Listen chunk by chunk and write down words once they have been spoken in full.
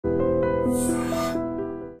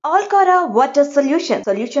Alcara Water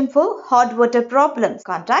Solution for hot water problems.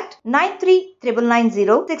 Contact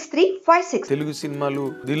 9399906356. Telugu సినిమాలు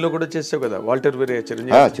దీనిలో కూడా చేసావు కదా వాల్టర్ వేరే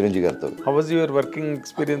చిరంజీవి గారితో. How was your working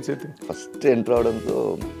experience అయితే? ఫస్ట్ ఎంటర్ అవడంతో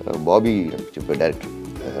బాబీ చెప్పాడు డైరెక్టర్,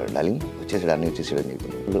 డార్లింగ్ వచ్చేసాడు, అన్నీ వచ్చేసాడు అని చెప్పి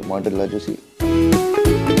మానిటర్ ఇలా చూసి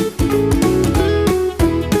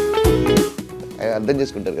అర్థం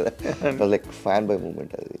చేసుకుంటారు కదా, లైక్ ఫ్యాన్ బై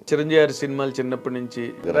మూమెంట్. అది చిరంజీవి గారి సినిమాలు చిన్నప్పటి నుంచి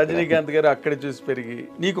రజనీకాంత్ గారు అక్కడ చూసి పెరిగి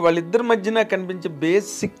నీకు వాళ్ళిద్దరి మధ్యన కనిపించే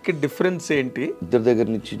బేసిక్ డిఫరెన్స్ ఏంటి? ఇద్దరి దగ్గర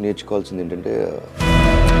నుంచి నేర్చుకోవాల్సింది ఏంటంటే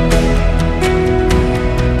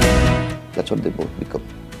that's what they both become.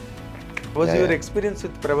 What was your experience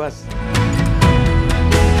with Prabhas?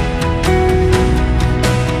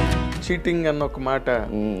 Cheating అన్న ఒక మాట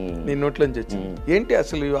నీ నోట్లోంచి వచ్చింది ఏంటి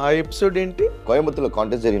అసలు ఆ ఎపిసోడ్ ఏంటి? కోయంబత్తూర్లో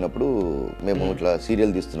కాంటెస్ట్ జరిగినప్పుడు మేము ఇట్లా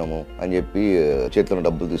సీరియల్ తీస్తున్నాము అని చెప్పి చేతిలో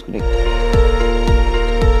డబ్బులు తీసుకుని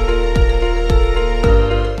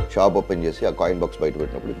షాప్ ఓపెన్ చేసి ఆ కాయిన్ బాక్స్ బయట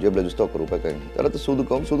పెట్టినప్పుడు జేబులో చూస్తే ₹1 కాయిన్. తర్వాత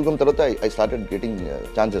సూదుకం తర్వాత ఐ స్టార్టెడ్ గెటింగ్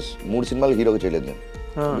ఛాన్సెస్. 3 సినిమాలు హీరోగా చేయలేదు నేను,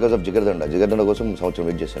 బికాస్ ఆఫ్ జిగర్దండ కోసం సంవత్సరం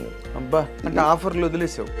వెయిట్ చేశాను. అబ్బా, అంటే ఆఫర్లు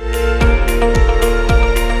వదిలేసావు.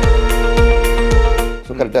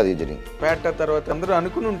 సో కరెక్ట్ అది జరిగింది. పేట తర్వాత అందరూ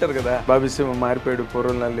అనుకుని ఉంటారు కదా, బాబీ సింహ మారిపోయాడు,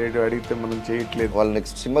 పూర్వంలా లేడు, అడిగితే మనం చేయట్లేదు. వాళ్ళు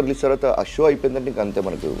నెక్స్ట్ సినిమా రిలీజ్ తర్వాత ఆ షో అయిపోయిందంటే ఇంకా అంతే.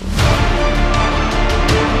 మనకు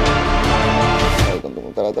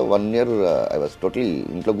తర్వాత 1 year ఐ వాజ్ టోటలీ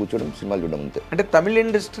ఇంట్లో కూర్చోవడం, సినిమాలు చూడడం అంతే. అంటే తమిళ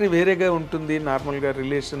ఇండస్ట్రీ వేరేగా ఉంటుంది నార్మల్గా,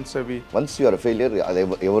 రిలేషన్స్ అవి. వన్స్ యు ఆర్ ఫెయిలియర్, అది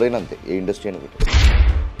ఎవరైనా అంతే, ఏ ఇండస్ట్రీ అయినా.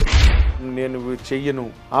 నేను చెయ్యను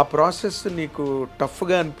ఆ ప్రాసెస్ నీకు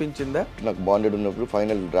టఫ్గా అనిపించిందా? నాకు బాండెడ్ ఉన్నప్పుడు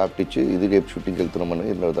ఫైనల్ డ్రాఫ్ట్ ఇచ్చి ఇది రేపు షూటింగ్కి వెళ్తున్నామని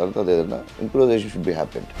తర్వాత అది ఏదైనా improvisation should be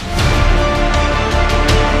happened.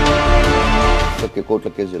 Okay,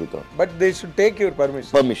 కోర్టులో case జరుగుతాం, but they should take your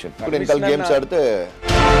permission. ఇప్పుడు వెనకాల గేమ్స్ ఆడితే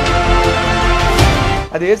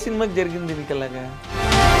అది ఏ సినిమాకి జరిగింది నీకలాగా?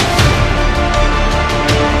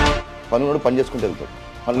 పనులు పని చేసుకుంటూ వెళ్తాడు,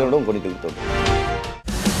 పనులు కొనికి వెళ్తాడు.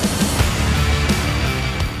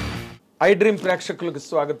 iDream ప్రేక్షకులకు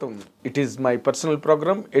స్వాగతం. It is my personal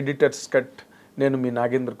program editors cut. నేను మీ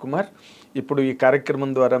నాగేంద్ర కుమార్. ఇప్పుడు ఈ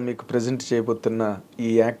కార్యక్రమం ద్వారా మీకు ప్రజెంట్ చేయబోతున్న ఈ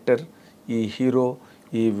యాక్టర్, ఈ హీరో,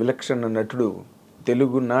 ఈ విలక్షణ నటుడు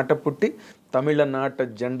తెలుగు నాట పుట్టి తమిళ నాట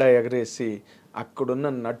జెండా ఎగరేసి అక్కడున్న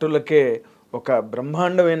నటులకే ఒక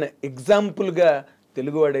బ్రహ్మాండమైన ఎగ్జాంపుల్గా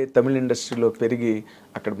తెలుగువాడే తమిళ ఇండస్ట్రీలో పెరిగి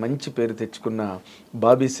అక్కడ మంచి పేరు తెచ్చుకున్న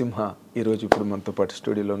బాబీ సింహ ఈరోజు ఇప్పుడు మనతో పాటు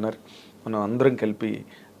స్టూడియోలో ఉన్నారు. మనం అందరం కలిపి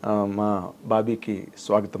మా బాబీకి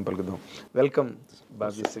స్వాగతం పలుకుదాం. Welcome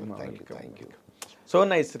Bobby Simha. Thank you. So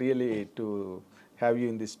nice really to have you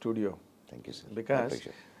in the studio. Thank you sir. Because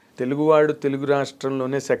తెలుగువాడు తెలుగు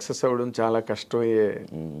రాష్ట్రంలోనే సక్సెస్ అవ్వడం చాలా కష్టమయ్యే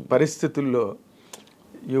పరిస్థితుల్లో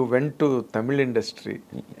you went to Tamil industry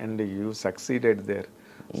and you succeeded there.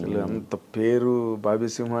 అసలు అంత పేరు బాబీ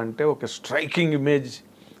సింహ అంటే ఒక స్ట్రైకింగ్ ఇమేజ్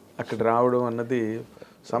అక్కడ రావడం అన్నది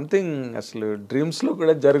సంథింగ్ అసలు డ్రీమ్స్లో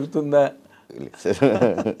కూడా జరుగుతుందా?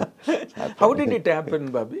 How did it happen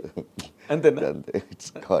Bobby? అంతేనా?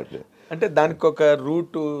 అంటే దానికి ఒక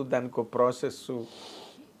రూటు, దానికి ఒక ప్రాసెస్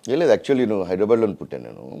లేదు. యాక్చువల్లీ నేను హైదరాబాద్లో పుట్టాను.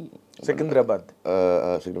 నేను సికింద్రాబాద్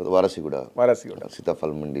వారాసిగూడ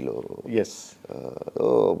సీతాఫల్ మండిలో. ఎస్.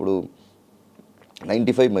 అప్పుడు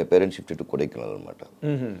 95 my parents shift to Kodaikanal అనమాట.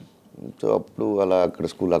 సో అప్పుడు అలా అక్కడ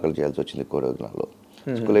స్కూల్ అక్కడ చేయాల్సి వచ్చింది కొడైకెనాల్లో.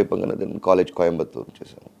 స్కూల్ అయిపోగానే దెన్ కాలేజ్ కోయంబత్తూరు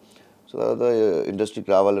చేశాను. సో తర్వాత ఇండస్ట్రీకి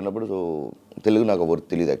రావాలన్నప్పుడు సో తెలుగు నాకు ఎవరు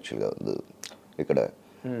తెలియదు యాక్చువల్గా ఇక్కడ.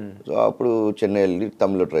 సో అప్పుడు చెన్నై వెళ్ళి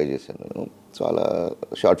తమిళ్లో ట్రై చేశాను నేను. సో అలా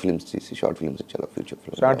షార్ట్ ఫిల్మ్స్ తీసి షార్ట్ ఫిల్మ్స్ చాలా ఫ్యూచర్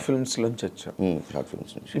షార్ట్ ఫిల్మ్స్ నుంచి వచ్చాను. షార్ట్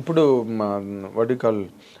ఫిల్మ్స్ నుంచి ఇప్పుడు వాట్ యు కాల్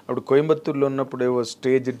అప్పుడు కోయంబత్తూరులో ఉన్నప్పుడు ఏవో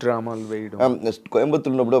స్టేజ్ డ్రామాలు వేయడం.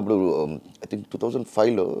 కోయంబత్తూరు ఉన్నప్పుడు అప్పుడు ఐ థింక్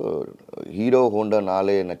 2005లో హీరో హోండా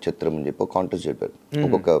నాలే నక్షత్రం అని చెప్పి కాంటెస్ట్ చెప్పారు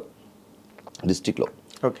ఒక్కొక్క డిస్టిక్లో.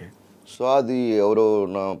 ఓకే. సో అది ఎవరో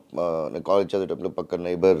నేను కాలేజ్ చదివేటప్పుడు పక్కన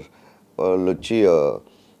నైబర్ వాళ్ళు వచ్చి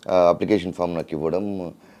అప్లికేషన్ ఫామ్ నాకు ఇవ్వడం,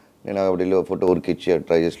 నేను అప్పుడు వెళ్ళి ఫోటో వర్క్ ఇచ్చి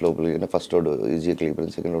ట్రై చేసి లోపలికి ఫస్ట్ రౌండ్ ఈజీగా క్లియర్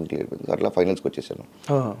అయిపోయింది, సెకండ్ రౌండ్ క్లియర్ అయిపోయింది. అట్లా ఫైనల్స్కి వచ్చేసాను.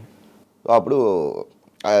 సో అప్పుడు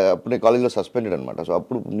నేను కాలేజ్లో సస్పెండెడ్ అనమాట. సో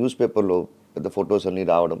అప్పుడు న్యూస్ పేపర్లో పెద్ద ఫొటోస్ అన్నీ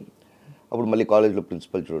రావడం, అప్పుడు మళ్ళీ కాలేజ్లో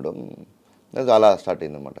ప్రిన్సిపల్ చూడడం, అలా స్టార్ట్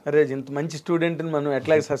అయింది అనమాట. అరే ఇంత మంచి స్టూడెంట్ని మనం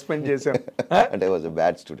ఎట్లా సస్పెండ్ చేసాం అంటే వాజ్ ఎ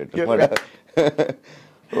బ్యాడ్ స్టూడెంట్.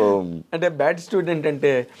 అంటే బ్యాడ్ స్టూడెంట్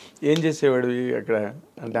అంటే ఏం చేసేవాడు అక్కడ?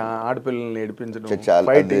 అంటే ఆడపిల్లల్ని ఏడిపించడం,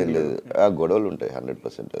 చాలా గొడవలు ఉంటాయి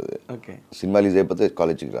 100%. అది ఓకే. సినిమా రిలీజ్ అయిపోతే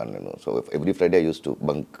కాలేజ్కి రాను నేను. So every Friday I use to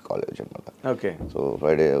bunk college అనమాట. Okay. So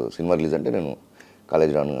Friday cinema release అంటే నేను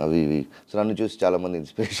కాలేజ్ రాను, అవి ఇవి. సో నన్ను చూసి చాలామంది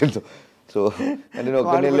ఇన్స్పిరేషన్తో సో నేను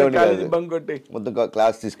ఒక నెలలో బంకొట్టి మొత్తం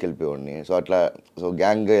క్లాస్ తీసుకెళ్ళిపోయేవాడిని. సో అట్లా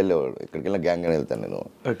గ్యాంగ్గా వెళ్ళేవాడు, ఎక్కడికి వెళ్ళినా గ్యాంగ్గానే వెళ్తాను నేను.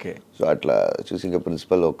 ఓకే. సో అట్లా చూసి ఇంకా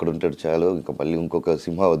ప్రిన్సిపల్ ఒక్కడు ఉంటాడు చాలు, ఇంకా మళ్ళీ ఇంకొక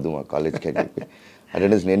సింహ వద్దు మా కాలేజ్కి అని చెప్పి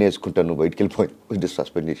అటెండెన్స్ నేనే వేసుకుంటాను, నువ్వు బయటికి వెళ్ళిపోయి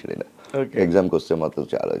సస్పెండ్ చేసాడు ఆయన. ఎగ్జామ్కి వస్తే మాత్రం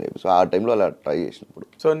చాలా అని చెప్పి. సో ఆ టైంలో అలా ట్రై చేసినప్పుడు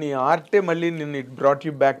సో నీ ఆర్టే మళ్ళీ నిన్ను it brought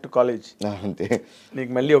you back to college. అంతే,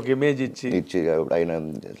 నీకు మళ్ళీ ఒక ఇమేజ్ ఇచ్చి ఆయన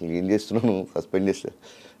అసలు ఏం చేస్తున్నాను సస్పెండ్ చేస్తే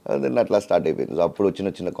దెన్ అట్లా స్టార్ట్ అయిపోయింది. సో అప్పుడు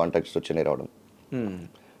చిన్న కాంటాక్ట్స్ వచ్చినాయి రావడం,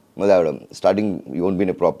 మళ్ళీ ఆవడం. Starting you won't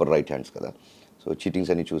been a proper right hands కదా, సో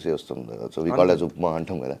చీటింగ్స్ అన్ని చూసే వస్తాం కదా. So we call as upma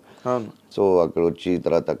అంటాం కదా. సో అక్కడ వచ్చి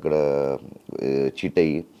తర్వాత అక్కడ చీట్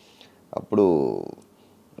అయ్యి అప్పుడు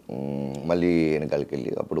మళ్ళీ వెనకాలకి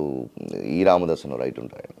వెళ్ళి అప్పుడు ఈ రామదాస్ అన్న రైట్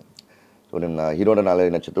ఉంటారు ఆయన. సో నేను నా హీరో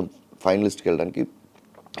నాలుగు నక్షత్రం ఫైనలిస్ట్కి వెళ్ళడానికి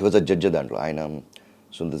హీ వాజ్ అ జడ్జ్ దాంట్లో, ఆయన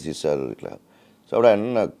సుందర్ సార్ ఇట్లా. సో అప్పుడు ఆయన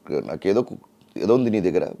నాకు ఏదో ఉంది నీ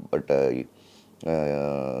దగ్గర, బట్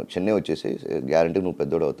చెన్నై వచ్చేసి గ్యారంటీ నువ్వు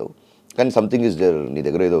పెద్దోడు అవుతావు, కానీ సంథింగ్ ఈజ్ దేర్, నీ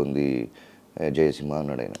దగ్గర ఏదో ఉంది జయసింహ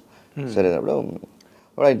అన్నాడు ఆయన. సరే అప్పుడు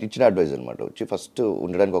ఆయన ఇచ్చిన అడ్వైజ్ అనమాట, వచ్చి ఫస్ట్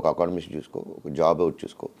ఉండడానికి ఒక అకామిడేషన్ చూసుకో, ఒక జాబ్ అవుట్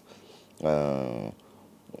చూసుకో,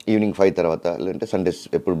 ఈవినింగ్ 5 తర్వాత లేదంటే సండేస్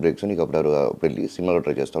ఎప్పుడు బ్రేక్స్ నీకు అప్పుడు వెళ్ళి సినిమాలో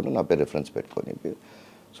ట్రై చేస్తా ఉంటే నా పేరు రిఫరెన్స్ పెట్టుకొని చెప్పి.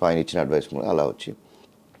 సో ఆయన ఇచ్చిన అడ్వైస్ అలా వచ్చి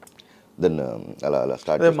దెన్ అలా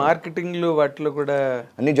స్టార్ట్. మార్కెటింగ్లో వాటిలో కూడా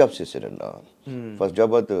అన్ని జాబ్స్ చేశారండి. ఫస్ట్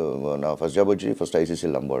జాబ్ వచ్చి ఫస్ట్ ఐసీసీ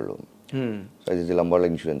లంబాడ్లో, ఐసీసీ లంబాడ్లో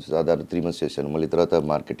ఇన్సూరెన్స్ దాదాపు 3 months చేశాను. మళ్ళీ తర్వాత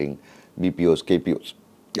మార్కెటింగ్, బీపీఓస్, కేపీఓస్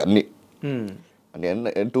అన్నీ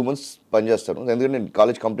 2 months పనిచేస్తాను. ఎందుకంటే నేను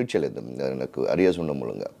కాలేజ్ కంప్లీట్ చేయలేదు, నాకు అరియర్స్ ఉండడం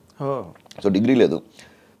మూలంగా. సో డిగ్రీ లేదు.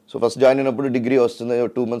 సో ఫస్ట్ జాయిన్ అయినప్పుడు డిగ్రీ వస్తుంది,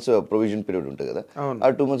 2 months ప్రొవిజన్ పీరియడ్ ఉంటుంది కదా, ఆ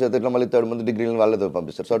 2 months అయితే ఇట్లా మళ్ళీ 3rd month డిగ్రీని వాళ్ళతో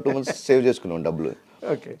పంపిస్తారు. సో ఆ 2 months సేవ్ చేసుకున్నాం డబ్బులు.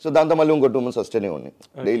 సో దాంతో మళ్ళీ ఇంకో 2 months వస్తేనే ఉన్నాయి.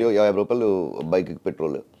 డైలీ 50 రూపాయలు బైక్కి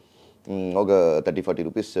పెట్రోల్, ఒక 30-40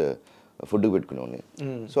 రూపీస్ ఫుడ్కి పెట్టుకునేవాడిని.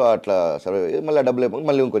 సో అట్లా సర్వే మళ్ళీ డబ్బులు అయిపోయి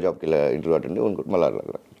మళ్ళీ ఇంకో జాబ్కి ఇలా ఇంటర్వ్యూ అటెండ్ ఇంకోటి మళ్ళీ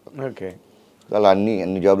అలా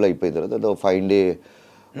అన్ని జాబ్లు అయిపోయిన తర్వాత 5 day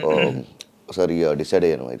ఒకసారి డిసైడ్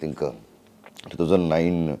అయ్యాను. ఐ థింక్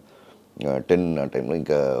 2009-10 ఆ టైంలో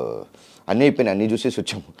ఇంకా అన్నీ అయిపోయినాయి, అన్నీ చూసేసి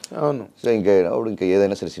వచ్చాము. అవును. సో ఇంకా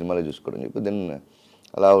ఏదైనా సరే సినిమాలో చూసుకోవడం చెప్పి దెన్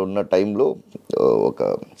అలా ఉన్న టైంలో ఒక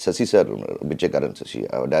శశి సార్ ఉన్నాడు, బిచ్చకారన్ శశి,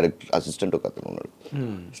 డైరెక్ట్ అసిస్టెంట్ ఒక అతను ఉన్నాడు,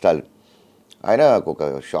 స్టాలిన్. ఆయన ఒక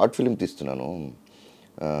షార్ట్ ఫిల్మ్ తీస్తున్నాను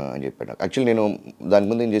అని చెప్పాడు. యాక్చువల్లీ నేను దాని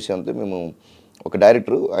ముందు ఏం చేసామంటే, మేము ఒక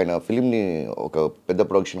డైరెక్టర్ ఆయన ఫిలింని ఒక పెద్ద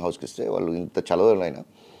ప్రొడక్షన్ హౌస్కి ఇస్తే వాళ్ళు ఇంత చదవరు, ఆయన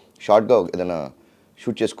షార్ట్గా ఏదైనా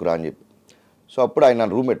షూట్ చేసుకురా అని చెప్పి. సో అప్పుడు ఆయన నా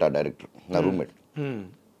రూమ్మేట్, ఆ డైరెక్టర్ నా రూమ్మేట్.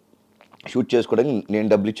 షూట్ చేసుకోవడానికి నేను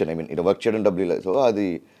డబ్బులు ఇచ్చాను, ఐ మీన్ ఇలా వర్క్ చేయడం డబ్బులు లేదు. సో అది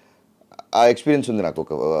ఆ ఎక్స్పీరియన్స్ ఉంది నాకు.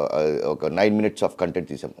 ఒక 9 minutes ఆఫ్ కంటెంట్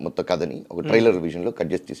తీసాం, మొత్తం కథని ఒక ట్రైలర్ విజన్లో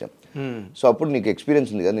కట్ చేసి తీసాం. సో అప్పుడు నీకు ఎక్స్పీరియన్స్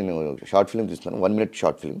ఉంది కదా, నేను షార్ట్ ఫిల్మ్ తీస్తున్నాను, 1 minute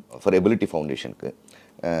short film for ability ఫౌండేషన్కి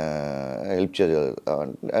హెల్ప్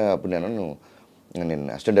అప్పుడు నేను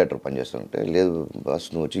అసిస్టెంట్ డైరెక్టర్ పనిచేస్తానంటే, లేదు బాస్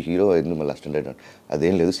నువ్వు వచ్చి హీరో అయింది మళ్ళీ అసిస్టెంట్ డైరెక్టర్,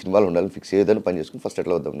 అదేం లేదు సినిమాలు ఉండాలని ఫిక్స్ ఏదైనా పని చేసుకుని ఫస్ట్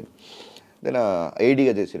ఎట్లా వద్దాం నేను. దెన్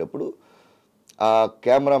ఐడీగా చేసేటప్పుడు ఆ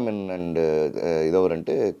కెమెరామెన్ అండ్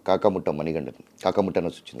ఇదెవరంటే కాకాముట్ట మణిగండన్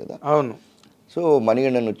వచ్చి వచ్చింది కదా. అవును. సో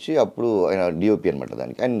మణిగండన్ వచ్చి అప్పుడు ఆయన డిఓపి అనమాట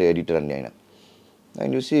దానికి, అండ్ ఎడిటర్ అన్ని ఆయన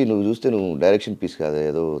చూసి, నువ్వు చూస్తే నువ్వు డైరెక్షన్ పీస్ కాదు,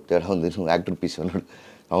 ఏదో తేడా ఉంది, నువ్వు యాక్టర్ పీస్ అన్నాడు.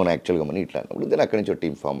 అవును యాక్చువల్గా మనీ ఇట్లా అన్నప్పుడు దెన్ అక్కడి నుంచి ఒక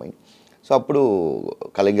టీం ఫామ్ అయింది. సో అప్పుడు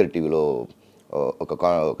కళింగర్ టీవీలో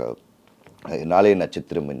ఒక నాలుగు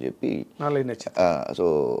నక్షత్రం అని చెప్పి, సో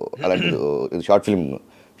అలాంటి షార్ట్ ఫిల్మ్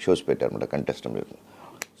షోస్ పెట్టారనమాట, కంటెస్టెంట్.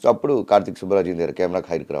 సో అప్పుడు కార్తిక్ సుబ్బరాజు దగ్గర కెమెరాకి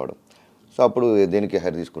హైర్కి రావడం. సో అప్పుడు దేనికి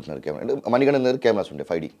హైర్ తీసుకుంటున్నారు కెమెరా అంటే, మణిగండన్ దగ్గర కెమెరాస్ ఉంటాయి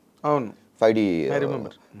 5D. అవును, 5D.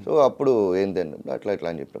 సో అప్పుడు ఏంటి అట్లా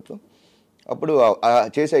అని చెప్పినప్పుడు అప్పుడు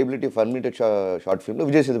చేసే ability 1 minute short ఫిల్మ్లో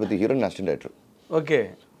Vijay Sethupathi heroine assistant director. Okay.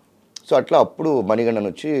 So అట్లా అప్పుడు మణిగండన్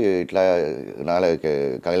వచ్చి ఇట్లా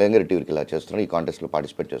కళింగర్ టీవీకి ఇలా చేస్తున్నాను, ఈ కాంటెస్ట్లో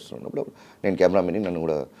పార్టిసిపేట్ చేస్తున్నప్పుడు నేను కెమెరామెన్, నన్ను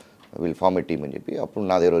కూడా వీళ్ళు ఫామ్ ఏ టీమ్ అని చెప్పి, అప్పుడు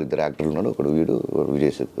నా దగ్గర 2 యాక్టర్లు ఉన్నాడు, ఒకడు వీడు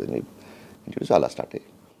విజయ్ సేతుపతి చూసి అలా స్టార్ట్ అయ్యి.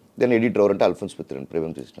 దెన్ ఎడిటర్ ఎవరంటే అల్ఫోన్స్ మిత్రన్,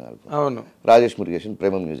 ప్రేమం తీసిన అవును, Rajesh Murugesan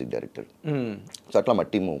Premam music director. So అట్లా మా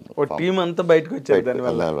టీమ్ అంతా బయటకు వచ్చారు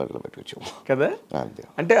బయటకు వచ్చాము కదా.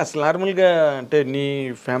 అంటే అసలు నార్మల్గా అంటే నీ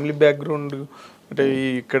ఫ్యామిలీ బ్యాక్గ్రౌండ్ అంటే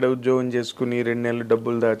ఇక్కడ ఉద్యోగం చేసుకుని 2 నెలలు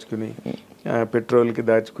డబ్బులు దాచుకుని పెట్రోల్కి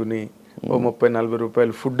దాచుకుని ఓ 30-40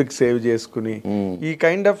 రూపాయలు ఫుడ్కి సేవ్ చేసుకుని ఈ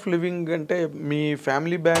కైండ్ ఆఫ్ లివింగ్, అంటే మీ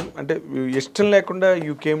ఫ్యామిలీ బ్యాక్ అంటే ఇష్టం లేకుండా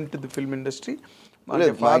you came to the film industry?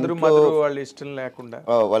 Father mother వాళ్ళు ఇష్టం లేకుండా?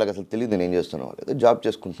 వాళ్ళకి అసలు తెలియదు నేను ఏం చేస్తున్నాను, ఏదో జాబ్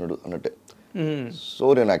చేసుకుంటున్నాడు అన్నట్టే. సో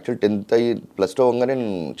నేను యాక్చువల్ 10th అయ్యి +2 అవ్వగానే నేను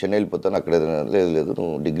చెన్నై వెళ్ళిపోతాను, అక్కడ లేదు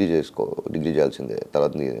నువ్వు డిగ్రీ చేయాల్సిందే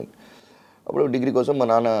తర్వాత. అప్పుడు డిగ్రీ కోసం మా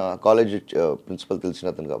నాన్న కాలేజ్ ప్రిన్సిపల్ తెలిసిన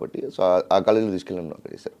అతను కాబట్టి, సో ఆ కాలేజీలో తీసుకెళ్ళాను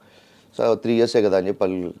అక్కడ చేశారు. సో 3 years కదా అని చెప్పి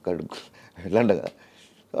ఇలాంటిగా.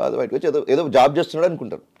 సో అది బయటకు వచ్చి ఏదో జాబ్ చేస్తున్నాడు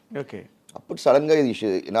అనుకుంటారు. ఓకే. అప్పుడు సడన్గా ఇది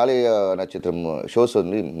నాలే నక్షత్రం షోస్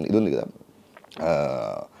ఉంది, ఇది ఉంది కదా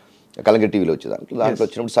కలంగ టీవీలో వచ్చే దాంట్లో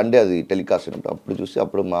వచ్చినప్పుడు సండే అది టెలికాస్ట్ అయినప్పుడు అప్పుడు చూసి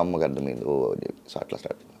అప్పుడు మా అమ్మకి అర్థమైంది. ఓ సో అట్లా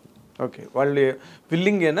స్టార్ట్. ఓకే. వాళ్ళు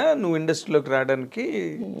విల్లింగేనా నువ్వు ఇండస్ట్రీలోకి రావడానికి?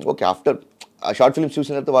 ఓకే. ఆఫ్టర్ ఆ షార్ట్ ఫిల్మ్స్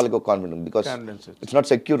చూసిన తర్వాత వాళ్ళకి ఒక కాన్ఫిడెంట్ ఉంది. Because it's not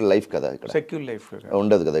secure life కదా, ఇక్కడ సెక్యూర్ లైఫ్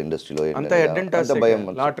ఉండదు కదా ఇండస్ట్రీలో. అంత భయం.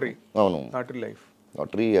 లాటరీ. అవును, lottery life,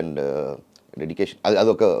 lottery and dedication.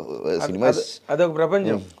 అదొక సినిమా, అదొక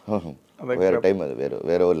ప్రపంచం, వేరే టైం, అది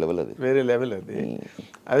వేరే లెవెల్, అది వేరే లెవెల్. అది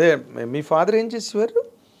అదే. మీ ఫాదర్ ఏం చేసేవారు?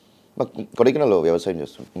 కొడైకెనాల్లో వ్యవసాయం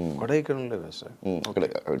చేస్తుంటాం. కొడైకెనాల్లో వ్యవసాయం.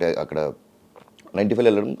 అక్కడ 95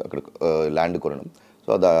 వెళ్ళడం, అక్కడ ల్యాండ్ కొనడం. సో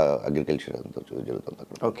అది అగ్రికల్చర్ అంతా జరుగుతుంది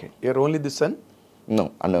అక్కడ. Okay. You're only this sun? No,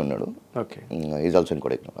 అన్న ఉన్నాడు. Okay. Is also in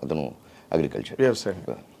Kodaikanal. అతను అగ్రికల్చర్, వ్యవసాయం.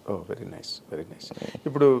 ఓ వెరీ నైస్, వెరీ నైస్.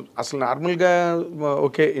 ఇప్పుడు అసలు నార్మల్గా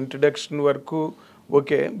ఓకే ఇంట్రడక్షన్ వరకు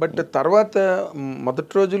ఓకే, బట్ తర్వాత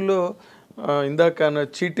మొదటి రోజుల్లో ఇందాక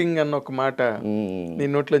చీటింగ్ అన్న ఒక మాట నీ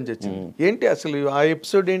నోట్లోంచి వచ్చింది. ఏంటి అసలు ఆ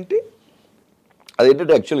ఎపిసోడ్ ఏంటి?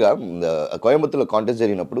 అదేంటంటే యాక్చువల్గా కోయంబత్తూర్లో కాంటెస్ట్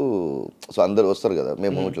జరిగినప్పుడు సో అందరు వస్తారు కదా,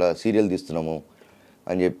 మేము ఇట్లా సీరియల్ తీస్తున్నాము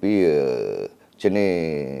అని చెప్పి చెన్నై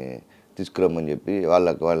తీసుకురమ్మని చెప్పి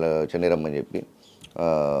వాళ్ళ చెన్నై రమ్మని చెప్పి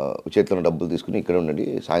చేతిలో డబ్బులు తీసుకుని ఇక్కడ ఉండండి,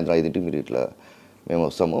 సాయంత్రం 5ంటికి మీరు ఇట్లా మేము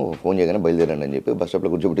వస్తాము, ఫోన్ చేయగానే బయలుదేరండి అని చెప్పి బస్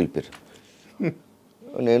స్టాప్లో కూర్చోబెట్టి వెళ్ళిపోయారు.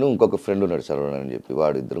 నేను ఇంకొక ఫ్రెండ్ ఉన్నాడు సరవణ అని చెప్పి,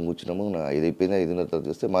 వాడు ఇద్దరం కూర్చున్నాము. 5 అయిపోయింది, 5:30 తర్వాత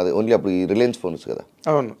చూస్తే మాది ఓన్లీ అప్పుడు ఈ రిలయన్స్ ఫోన్స్ కదా,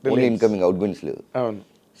 ఓన్లీ ఇన్కమింగ్, అవుట్ గోయింగ్స్ లేదు.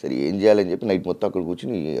 సరే ఏం చేయాలని చెప్పి నైట్ మొత్తం అక్కడ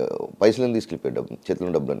కూర్చుని పైసలను తీసుకెళ్ళిపోయాడు, డబ్బు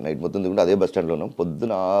చేతిలో డబ్బులు నైట్ మొత్తం దిగుంటే అదే బస్ స్టాండ్లో ఉన్నాం.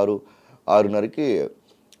 పొద్దున 6:30కి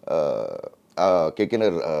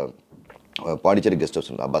కేకేనర్ పాండిచేరి గెస్ట్ హౌస్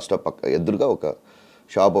ఉంది, ఆ బస్ స్టాప్ పక్క ఎదురుగా ఒక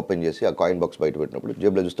షాప్ ఓపెన్ చేసి ఆ కాయిన్ బాక్స్ బయట పెట్టినప్పుడు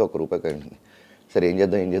జేబులో చూస్తే ₹1 కాయిన్ ఉంది. సరే ఏం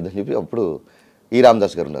చేద్దాం చెప్పి అప్పుడు ఈ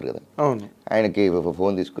రామదాస్ గారు ఉన్నారు కదా, ఆయనకి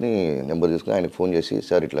ఫోన్ తీసుకుని నెంబర్ తీసుకుని ఆయనకి ఫోన్ చేసి,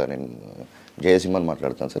 సార్ ఇట్లా నేను జయసింహని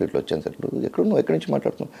మాట్లాడుతాను సార్, ఇట్లా వచ్చాను సార్, ఇప్పుడు నువ్వు ఎక్కడి నుంచి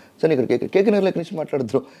మాట్లాడుతున్నావు సార్, ఇక్కడ కేకేనర్లో ఎక్కడి నుంచి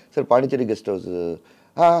మాట్లాడుతున్నావు సార్, పాండిచేరి గెస్ట్ హౌస్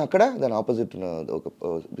అక్కడ దాని ఆపోజిట్ ఒక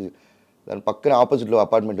దాని పక్కన ఆపోజిట్లో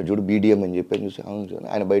అపార్ట్మెంట్లో చూడు BDM అని చెప్పి చూసి అవును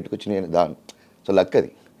ఆయన బయటకు వచ్చి నేను సో లక్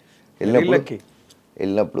అది.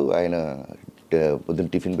 వెళ్ళినప్పుడు ఆయన పొద్దున్న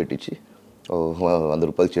టిఫిన్ పెట్టించి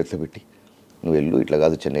 ₹100 చేతిలో పెట్టి, నువ్వు వెళ్ళు, ఇట్లా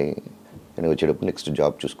కాదు చెన్నై వచ్చేటప్పుడు నెక్స్ట్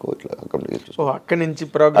జాబ్ చూసుకో, ఇట్లా అక్కడి నుంచి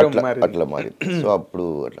ప్రోగ్రామ్ అట్లా మారి. సో అప్పుడు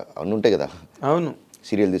అట్లా అన్నీ ఉంటాయి కదా, అవును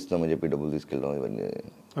సీరియల్ తీస్తున్నామని చెప్పి డబ్బులు తీసుకెళ్ళాం ఇవన్నీ.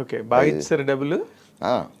 ఓకే, బాగా ఇచ్చారు డబ్బులు.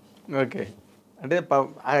 ఓకే, అంటే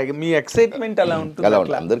మీ ఎక్సైట్మెంట్ అలా ఉంటుంది. అలా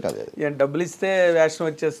ఉంటుంది అందరికి, అదే డబ్బులు ఇస్తే వేషం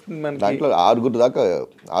వచ్చేస్తుంది మనకి. దాంట్లో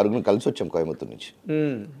 6 కలిసి వచ్చాం కోయంబత్తూరు నుంచి.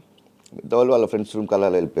 మిగతా వాళ్ళు వాళ్ళ ఫ్రెండ్స్ రూమ్కి అలా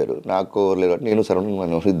వెళ్ళిపోయారు, నాకు ఎవరు లేరు, నేను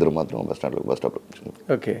సరౌండింగ్ ఇద్దరు మాత్రం బస్ స్టాప్లో.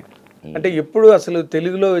 ఓకే, అంటే ఎప్పుడు అసలు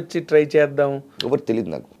తెలుగులో వచ్చి ట్రై చేద్దాం ఎవరు తెలియదు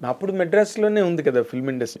నాకు. అప్పుడు మెడ్రాస్లోనే ఉంది కదా ఫిల్మ్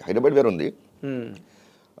ఇండస్ట్రీ, హైదరాబాద్ వేరే ఉంది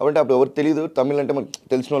కాబట్టి అప్పుడు ఎవరు తెలియదు. తమిళ్ అంటే మనకు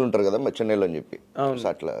తెలిసిన వాళ్ళు ఉంటారు కదా చెన్నైలో అని చెప్పి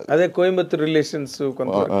అట్లా. అదే కోయంబత్తూర్ రిలేషన్స్,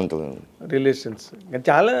 కొంత రిలేషన్స్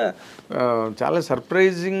చాలా చాలా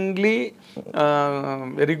సర్ప్రైజింగ్లీ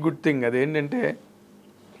వెరీ గుడ్ థింగ్. అదేంటంటే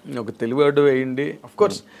ఒక తెలుగువాడు అయ్యింది. అఫ్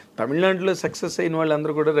కోర్స్ తమిళనాడులో సక్సెస్ అయిన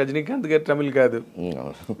వాళ్ళందరూ కూడా రజనీకాంత్ గారు తమిళ్ కాదు,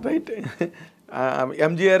 రైట్,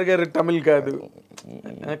 ఎంజీఆర్ గారు తమిళ్ కాదు,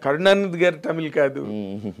 కరుణానిధి గారు తమిళ్ కాదు.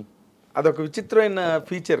 అదొక విచిత్రమైన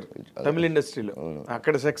ఫీచర్ తమిళ ఇండస్ట్రీలో.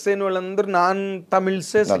 అక్కడ సక్సెస్ అయిన వాళ్ళందరూ నాన్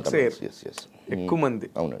తమిళ్సే సక్సెస్ అయ్యారు ఎక్కువ మంది.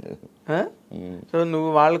 సో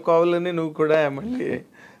నువ్వు వాళ్ళ కోవాలని నువ్వు కూడా మళ్ళీ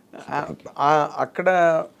అక్కడ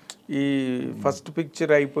ఈ ఫస్ట్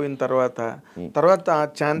పిక్చర్ అయిపోయిన తర్వాత ఆ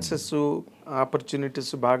ఛాన్సెస్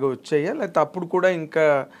ఆపర్చునిటీస్ బాగా వచ్చాయా, లేకపోతే అప్పుడు కూడా ఇంకా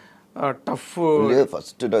టఫ్?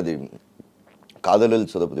 ఫస్ట్ అది కాదలు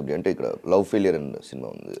చదవదు అంటే ఇక్కడ లవ్ ఫెయిలియర్ అనే సినిమా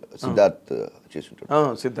ఉంది, సిద్ధార్థ్ చేసి ఉంటాడు.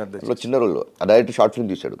 సిద్ధార్థ్ చిన్న రోల్ డైరెక్ట్ షార్ట్ ఫిల్మ్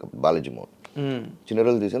తీశాడు బాలాజీ మోహన్, చిన్న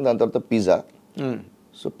రోల్ తీసాను. దాని తర్వాత పిజ్జా.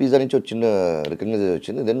 సో పిజ్జా నుంచి ఒక చిన్న రికగ్నైజేషన్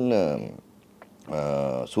వచ్చింది. దెన్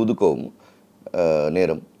సూదుకోవం,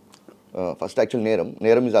 నేరం. ఫస్ట్ యాక్చువల్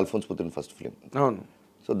నేరం ఈజ్ అల్ఫోన్స్ పుత్రిన్ ఫస్ట్ ఫిలిం. అవును.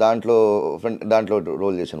 సో దాంట్లో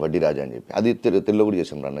రోల్ చేశాను వడ్డీ రాజా అని చెప్పి, అది తెలుగులో కూడా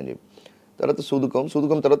చేశాను రన్ అని చెప్పి. తర్వాత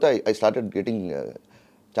సూదుకోవం తర్వాత ఐ స్టార్టెడ్ గెటింగ్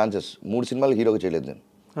ఛాన్సెస్. 3 సినిమాలు హీరోగా చేయలేదు నేను,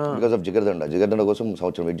 బికాస్ ఆఫ్ జిగర్దండ కోసం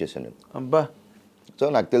సంవత్సరం వెయిట్ చేశాను నేను. అబ్బా. సో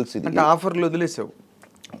నాకు తెలిసి ఆఫర్లు వదిలేసావు.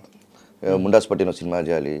 ముండాస్ పట్టిన సినిమా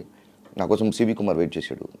చేయాలి, నా కోసం సివి కుమార్ వెయిట్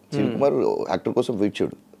చేశాడు. సివి కుమార్ యాక్టర్ కోసం వెయిట్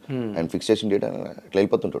చేయడు, ఆయన ఫిక్స్ చేసిన డేట్ అట్లా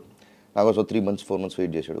వెళ్ళిపోతుంటాడు. నా కోసం 3 months 4 months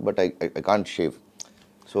వెయిట్ చేశాడు, but I can't shave.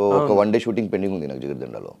 So ఒక 1 day షూటింగ్ పెండింగ్ ఉంది నాకు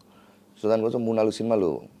జిగర్దండలో. సో దానికోసం 3-4 సినిమాలు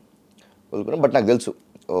వదులుకున్నాను. బట్ నాకు తెలుసు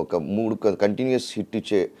ఒక 3 కంటిన్యూస్ హిట్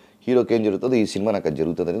ఇచ్చే హీరోకి ఏం జరుగుతుందో ఈ సినిమా నాకు అది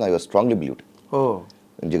జరుగుతుంది అని I was strongly believed.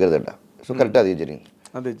 Jigarthanda. So correct అది జరిగింది.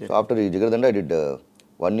 సో ఆఫ్టర్ ఈ Jigarthanda I did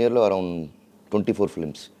 1 yearలో around 24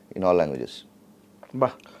 films in all languages. బా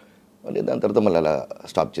మళ్ళీ దాని తర్వాత మళ్ళీ అలా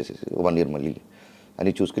స్టాప్ చేసేసి 1 year మళ్ళీ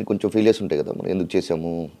అని చూసుకుని కొంచెం ఫెయిలియర్స్ ఉంటాయి కదా, మనం ఎందుకు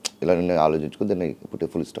చేసాము ఇలా ఆలోచించుకుని దాన్ని పుట్టే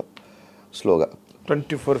ఫుల్ స్టాప్ స్లోగా.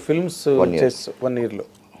 24 ఫిల్మ్స్ 1 year. 1 yearలో.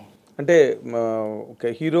 అంటే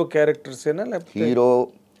ఒక హీరో క్యారెక్టర్సేనా లేకపోతే హీరో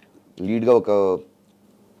లీడ్గా ఒక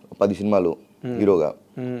 10 సినిమాలు హీరోగా.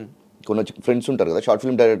 కొన్ని ఫ్రెండ్స్ ఉంటారు కదా షార్ట్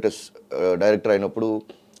ఫిల్మ్ డైరెక్టర్ అయినప్పుడు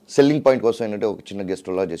సెల్లింగ్ పాయింట్ కోసం ఏంటంటే ఒక చిన్న గెస్ట్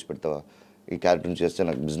రోల్లా చేసి పెడతావా, ఈ క్యారెక్టర్ని చేస్తే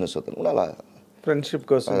నాకు బిజినెస్ అవుతుంది కూడా అలా ఫ్రెండ్షిప్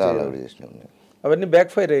కోసం అలా చేసినవి. అవన్నీ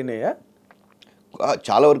బ్యాక్ ఫైర్ అయినాయా?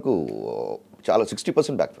 చాలా వరకు చాలా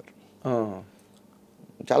 60% బ్యాక్ ఫైర్.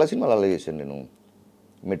 చాలా సినిమాలు అలా చేశాను నేను.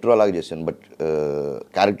 మెట్రో అలాగే చేశాను, బట్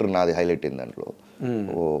క్యారెక్టర్ నాది హైలైట్ అయింది దాంట్లో.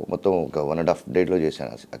 మొత్తం ఒక 1.5 days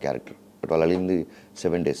చేశాను ఆ క్యారెక్టర్, బట్ వాళ్ళు అడిగింది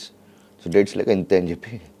 7 days. సో డేట్స్ లేక ఇంతే అని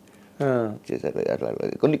చెప్పి చేశారు. అట్లా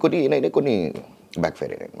కొన్ని బ్యాక్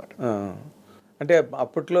ఫైర్ అయ్యాయి అనమాట. అంటే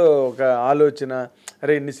అప్పట్లో ఒక ఆలోచన,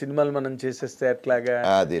 అరే ఇన్ని సినిమాలు మనం చేసేస్తే ఎట్లాగా?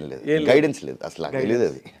 అదేం లేదు, గైడెన్స్ లేదు అసలు, తెలియదు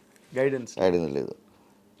అది. గైడెన్స్ లేదు.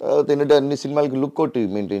 తర్వాత ఏంటంటే అన్ని సినిమాలకి లుక్ అవుట్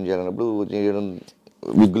మెయింటైన్ చేయాలన్నప్పుడు చేయడం,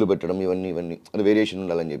 విగ్గులు పెట్టడం, ఇవన్నీ అంటే వేరియేషన్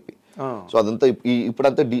ఉండాలని చెప్పి. సో అదంతా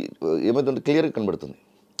ఇప్పుడంతా ఏమైతే క్లియర్గా కనబడుతుంది.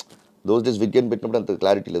 దోస్ డేస్ విగ్ అని పెట్టినప్పుడు అంత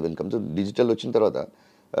క్లారిటీ లేదు. వెనుక డిజిటల్ వచ్చిన తర్వాత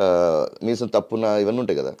మీసం తప్పున ఇవన్నీ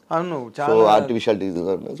ఉంటాయి కదా, సో ఆర్టిఫిషియాలిటీ.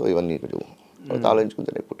 సో ఇవన్నీ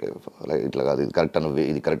ఆలోచించుకుంటే ఇట్లా కాదు, ఇది కరెక్ట్ అన్న వే,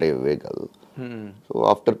 ఇది కరెక్ట్ అయ్యే వే కాదు. సో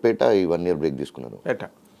ఆఫ్టర్ పేట ఈ 1 year బ్రేక్ తీసుకున్నాను.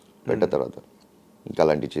 పేట తర్వాత ఇంకా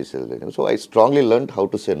అలాంటివి చేసేది లేదు. So I strongly learn how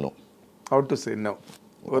to say no.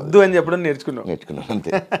 వద్దు అని చెప్పడం నేర్చుకున్నాను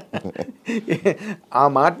అంతే. ఆ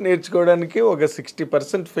మాట నేర్చుకోవడానికి ఒక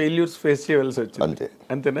 60% ఫెయిల్యూర్స్ ఫేస్ చేయవలసి వచ్చింది.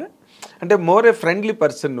 అంతేనా? అంటే మోర్ ఏ ఫ్రెండ్లీ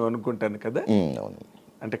పర్సన్ నువ్వు అనుకుంటాను కదా. అవును,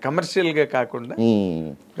 అంటే కమర్షియల్గా కాకుండా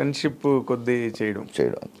ఫ్రెండ్షిప్ కొద్ది చేయడం.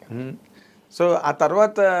 సో ఆ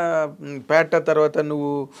తర్వాత పేట తర్వాత నువ్వు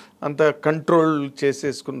అంత కంట్రోల్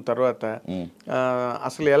చేసేసుకున్న తర్వాత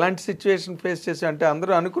అసలు ఎలాంటి సిచ్యువేషన్ ఫేస్ చేసి, అంటే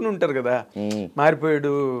అందరూ అనుకుని ఉంటారు కదా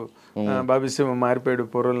మారిపోయాడు బాబీ సింహ, మారిపోయాడు,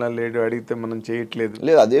 పూర్వంలా లేడు, అడిగితే మనం చేయట్లేదు.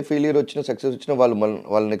 లేదు, అదే ఫెయిలియర్ వచ్చిన సక్సెస్ వచ్చిన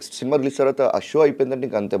వాళ్ళు నెక్స్ట్ సినిమా రిలీజ్ తర్వాత ఆ షో అయిపోయిందంటే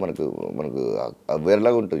ఇంకా అంతే, మనకు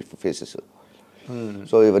వేరేలాగా ఉంటుంది ఫేసెస్.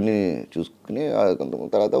 సో ఇవన్నీ చూసుకుని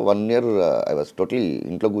తర్వాత 1 year ఐ వాజ్ టోటలీ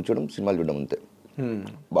ఇంట్లో కూర్చోవడం, సినిమాలు చూడడం అంతే.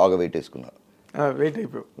 బాగా వెయిట్ వేసుకున్నా.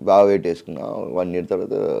 1 year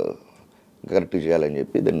తర్వాత కరెక్ట్ చేయాలని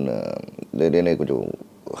చెప్పి నేనే కొంచెం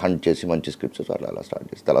హంట్ చేసి మంచి స్క్రిప్ట్స్ అలా స్టార్ట్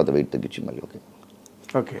చేసి తర్వాత వెయిట్ తగ్గించి మళ్ళీ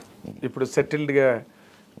ఓకే ఇప్పుడు సెటిల్డ్గా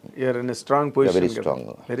you're in strong position.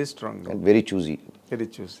 Very strong and very choosy.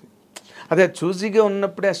 అదే చూజీగా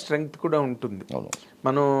ఉన్నప్పుడే ఆ స్ట్రెంగ్త్ కూడా ఉంటుంది.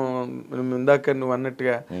 మనం ఇందాక నువ్వు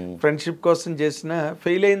అన్నట్టుగా ఫ్రెండ్షిప్ కోసం చేసిన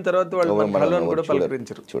ఫెయిల్ అయిన తర్వాత వాళ్ళు కూడా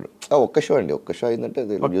పలకరించరు. చూడు ఒక్క షో అయిందంటే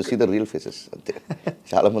రియల్ ఫేసెస్ అంతే.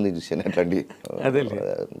 చాలా మంది చూసాను అట్లాంటి అదే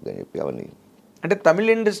చెప్పి అవన్నీ. అంటే తమిళ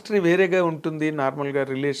ఇండస్ట్రీ వేరేగా ఉంటుంది నార్మల్గా,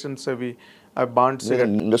 రిలేషన్స్ అవి బాండ్స్.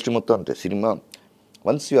 ఇండస్ట్రీ మొత్తం అంతే. సినిమా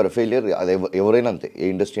వన్స్ యూఆర్ ఫెయిలియర్, అది ఎవరైనా అంతే, ఏ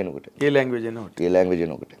ఇండస్ట్రీ అయినా ఒకటే, ఏ లాంగ్వేజ్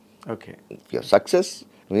అయినా ఒకటే. ఓకే, సక్సెస్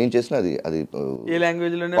నువ్వేం చేసినా అది ఏ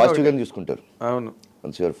లాంగ్వేజ్లోనే పాజిటివ్గా చూసుకుంటారు. అవును,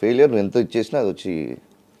 వన్స్ యువర్ ఫెయిలియర్ నువ్వు ఎంత ఇచ్చేసినా అది వచ్చి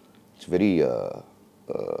ఇట్స్ వెరీ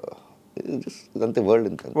అంతే.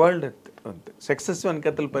 వరల్డ్ అంతే. సక్సెస్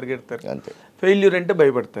వెనకతలు పరిగెడతారు, అంతే. ఫెయిల్యూర్ అంటే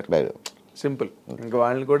భయపడతారు. సింపుల్. ఇంకా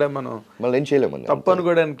వాళ్ళని కూడా మనం మళ్ళీ ఏం చేయలేము, తప్పు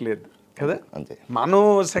అనుకోవడానికి లేదు కదా. అంతే. మనం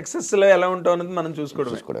సక్సెస్లో ఎలా ఉంటాం అనేది మనం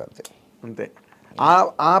చూసుకోవడం అంతే.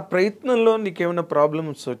 ఆ ప్రయత్నంలో నీకేమైనా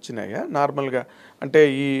ప్రాబ్లమ్స్ వచ్చినాయా నార్మల్గా? అంటే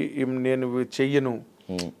నేను చెయ్యను,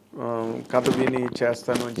 కథ విని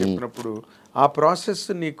చేస్తాను అని చెప్పినప్పుడు ఆ ప్రాసెస్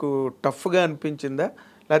నీకు టఫ్గా అనిపించిందా,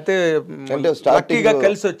 లేకపోతే లక్కీగా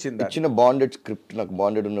కలిసి వచ్చిందా? ఇచ్చిన బాండెడ్ స్క్రిప్ట్ నాకు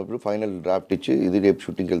బాండెడ్ ఉన్నప్పుడు ఫైనల్ డ్రాఫ్ట్ ఇచ్చి ఇది రేపు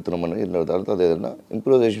షూటింగ్కి వెళ్తున్నామని తర్వాత అది ఏదైనా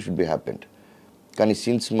ఇంప్రూవైజేషన్ షుడ్ బి హ్యాపెండ్. కానీ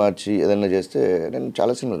సీన్స్ మార్చి ఏదైనా చేస్తే నేను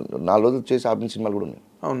చాలా సినిమాలు 4 రోజులు చేసి ఆపిన సినిమాలు కూడా ఉన్నాయి.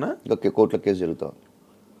 అవునా? ఇంకా కోర్టులో కేసు జరుగుతాం.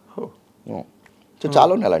 సో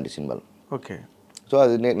చాలా ఉన్నాయి అలాంటి సినిమాలు. ఓకే. సో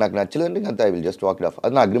అది నాకు నచ్చలేదంటే అంతే, I will just walk it of.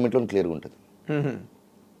 అది నా అగ్రిమెంట్లో క్లియర్గా ఉంటుంది,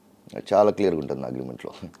 చాలా క్లియర్గా ఉంటుంది నా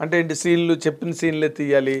అగ్రిమెంట్లో. అంటే ఏంటి, సీన్లు చెప్పిన సీన్లే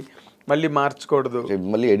తీయాలి, మళ్ళీ మార్చకూడదు.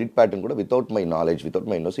 మళ్ళీ ఎడిట్ ప్యాటర్న్ కూడా without my knowledge, without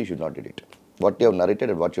my nose, you should not edit. What you have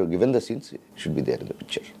narrated and what you have given the scenes should be there in the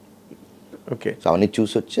picture. Okay. So అవన్నీ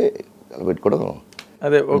చూసి వచ్చే పెట్టుకోవడం.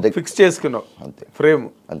 అదే fix చేసుకున్నావు అంతే, frame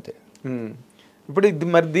అంతే. ఇప్పుడు ఇది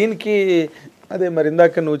మరి దీనికి అదే మరి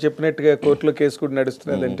ఇందాక నువ్వు చెప్పినట్టుగా కోర్టులో కేసు కూడా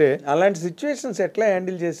నడుస్తున్నది అంటే అలాంటి సిచ్యువేషన్స్ ఎట్లా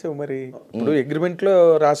హ్యాండిల్ చేసావు మరి? ఇప్పుడు అగ్రిమెంట్లో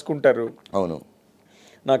రాసుకుంటారు, అవును,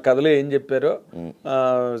 నా కథలో ఏం చెప్పారో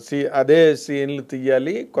అదే సీన్లు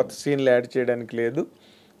తీయాలి, కొత్త సీన్లు యాడ్ చేయడానికి లేదు.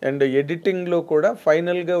 అండ్ ఎడిటింగ్లో కూడా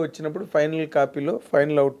ఫైనల్గా వచ్చినప్పుడు ఫైనల్ కాపీలో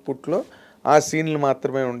ఫైనల్ అవుట్పుట్లో ఆ సీన్లు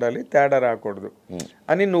మాత్రమే ఉండాలి, తేడా రాకూడదు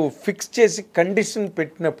అని నువ్వు ఫిక్స్ చేసి కండిషన్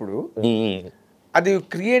పెట్టినప్పుడు అది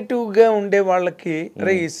క్రియేటివ్గా ఉండే వాళ్ళకి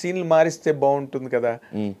అరే ఈ సీన్లు మారిస్తే బాగుంటుంది కదా.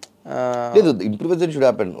 లేదు, ఇంప్రూవైజేషన్ షుడ్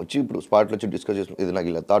హ్యాపెన్. వచ్చి ఇప్పుడు స్పాట్లో వచ్చి డిస్కస్ చేసి ఇది నాకు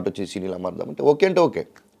ఇలా థాట్ వచ్చి సీన్ ఇలా మారుదామంటే ఓకే అంటే okay,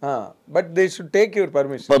 but they should take your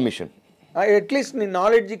permission. At least నీ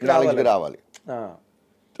నాలెడ్జ్కి రావాలి.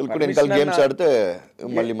 వెనకాల గేమ్స్ ఆడితే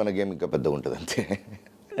మళ్ళీ మన గేమ్ ఇంకా పెద్దగా ఉంటుంది అంతే.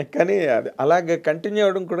 కానీ అది అలాగే కంటిన్యూ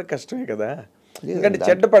అవ్వడం కూడా కష్టమే కదా, ఎందుకంటే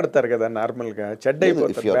చెడ్డ పడతారు కదా నార్మల్గా, చెడ్డ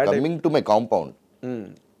అయిపోతారు. కమింగ్ టు మై కాంపౌండ్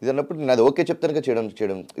ఇది అన్నప్పుడు నేను అది ఓకే చెప్తాను చేయడం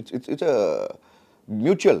ఇట్స్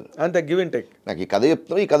మ్యూచువల్, అంతే గివ్ అండ్ టేక్. నాకు ఈ కథ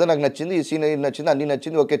చెప్తున్నావు, ఈ కథ నాకు నచ్చింది, ఈ సీన్ నచ్చింది, అన్ని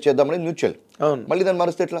నచ్చింది, ఓకే చేద్దామని మ్యూచువల్. అవును, మళ్ళీ దాన్ని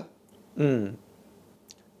మారుస్తే ఎట్లా?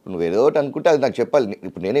 నువ్వు ఏదో ఒకటి అనుకుంటే అది నాకు చెప్పాలి.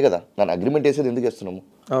 ఇప్పుడు నేనే కదా నన్ను అగ్రిమెంట్ వేసేది ఎందుకు చేస్తున్నాము,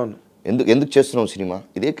 అవును ఎందుకు చేస్తున్నావు సినిమా,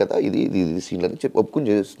 ఇదే కదా ఇది సీన్లు అని చెప్పి ఒప్పుకుని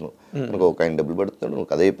చేస్తున్నావు. నాకు ఒక ఆయన డబ్బులు పడుతున్నాడు, నువ్వు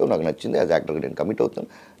కథ చెప్పావు, నాకు నచ్చింది, యాజ్ యాక్టర్గా నేను కమిట్ అవుతాను,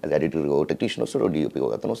 యాజ్ ఎడిటర్గా ఒక టెక్నీషియన్ వస్తాడు, డిఓపీ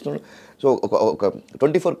ఒక అతను వస్తున్నాడు. సో ఒక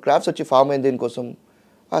 24 క్రాఫ్ట్స్ వచ్చి ఫామ్ అయింది దేనికోసం,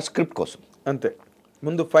 ఆ స్క్రిప్ట్ కోసం. అంతే,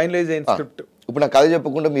 ముందు ఫైనలైజ్ అయిన స్క్రిప్ట్. ఇప్పుడు నాకు కథ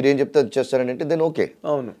చెప్పకుండా మీరు ఏం చెప్తే అది చేస్తారని అంటే దెన్ ఓకే.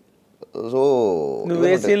 అవును, సో నువ్వు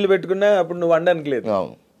ఏ సీన్లు పెట్టుకున్నా అప్పుడు నువ్వు వండడానికి లేదు.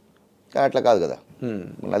 అవును, కానీ అట్లా కాదు కదా,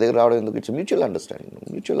 నా దగ్గర రావడం ఎందుకు, it's mutual understanding,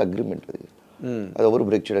 mutual agreement. అది ఎవరు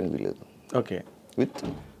బ్రేక్ చేయడానికి వీలేదు. ఓకే,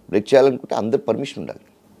 బ్రేక్ చేయాలనుకుంటే అందరు పర్మిషన్ ఉండాలి.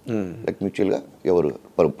 లైక్ మ్యూచువల్గా ఎవరు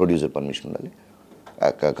ప్రొడ్యూసర్ పర్మిషన్ ఉండాలి,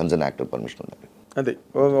 కన్సర్న్ యాక్టర్ పర్మిషన్ ఉండాలి. అదే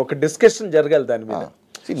ఒక డిస్కషన్ జరగాలి దాని మీద.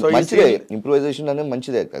 మంచిదే, ఇంప్రూవైజేషన్ అనేది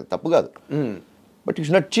మంచిదే, తప్పు కాదు. But you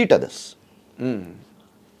should not cheat others.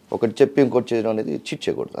 ఒకటి చెప్పి ఇంకోటి చేయడం అనేది చీట్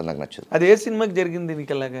చేయకూడదు, అది నాకు నచ్చదు. అది ఏ సినిమాకి జరిగింది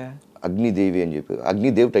నీకు అలాగా? అగ్నిదేవి అని చెప్పి,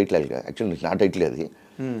 అగ్నిదేవ్ టైటిల్ యాక్చువల్లీ నా టైటిల్ అది.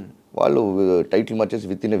 వాళ్ళు టైటిల్ మార్చేసి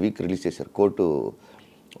with in a week release చేశారు. కోర్టు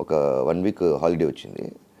ఒక 1 వీక్ హాలిడే వచ్చింది,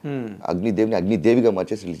 అగ్నిదేవిని అగ్నిదేవిగా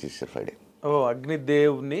మార్చేసి రిలీజ్ చేశారు ఫ్రైడే.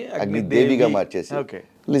 అగ్నిదేవిగా మార్చేసి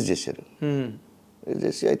రిలీజ్ చేశారు. రిలీజ్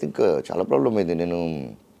చేసి ఐ థింక్ చాలా ప్రాబ్లం అయింది. నేను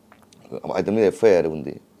అతని మీద ఎఫ్ఐఆర్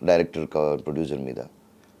ఉంది, డైరెక్టర్ ప్రొడ్యూసర్ మీద.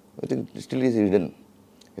 I think still is hidden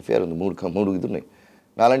FIR ఉంది, మూడు ఇది ఉన్నాయి.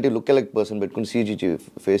 నాలాంటి లుక్ ఎలెక్ పర్సన్ పెట్టుకుని సీజీ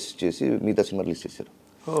ఫేస్ చేసి మిగతా సినిమా రిలీజ్ చేశారు.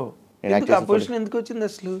 ఎందుకు వచ్చింది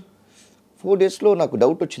అసలు? 4 daysలో నాకు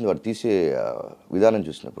డౌట్ వచ్చింది వాడు తీసే విధానం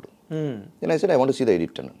చూసినప్పుడు. నేను I want to see the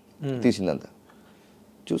edit అని తీసిందంతా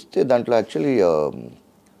చూస్తే దాంట్లో యాక్చువల్లీ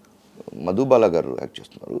మధుబాలా గారు యాక్ట్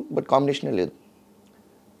చేస్తున్నారు, బట్ కాంబినేషనే లేదు.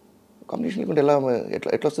 కాంబినేషన్ లేకుంటే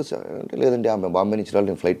ఎట్లా వస్తుంది సార్ అంటే, లేదండి ఆమె బాంబే నుంచి రావాలి,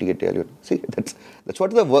 నేను ఫ్లైట్ టికెట్ వేయాలి. See that's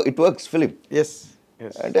what it works film.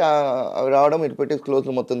 అంటే రావడం ఇటు పెట్టేసి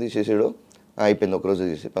క్లోజ్లో మొత్తం తీసేసాడు, అయిపోయింది, ఒకరోజు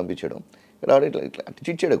తీసి పంపించడం, రావడం ఇట్లా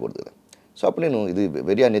చీట్ చేయకూడదు కదా. సో అప్పుడు నేను ఇది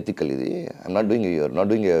వెరీ అన్ఎథికల్, ఇది ఐఎమ్ నాట్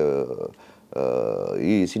డూయింగ్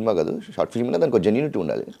ఈ సినిమా కాదు, షార్ట్ ఫిల్మ్, దానికి ఒక జెన్యూనిటీ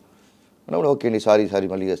ఉండాలి అన్నప్పుడు ఓకే అండి సారీ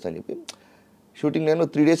మళ్ళీ చేస్తా అని చెప్పి షూటింగ్ నేను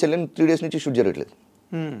 3 days వెళ్ళాను. 3 days నుంచి షూట్ జరగట్లేదు.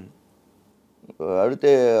 అడిగితే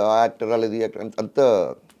ఆ యాక్టర్ రాలేదు, ఈ యాక్టర్ అంతా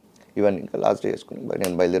ఇవన్నీ ఇంకా లాస్ట్ డే చేసుకుని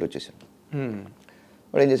నేను బయలుదేరి వచ్చేసాను.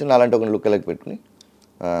 వాడు ఏం చేశాను, అలాంటి ఒక లుక్ ఎలాగ పెట్టుకుని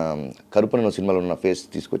కరుపున సినిమాలో ఉన్న ఫేస్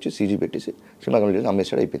తీసుకొచ్చి సీజీ పెట్టేసి సినిమా కంప్లీట్ చేసి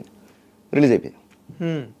అమ్మేసాడు, అయిపోయింది, రిలీజ్ అయిపోయింది.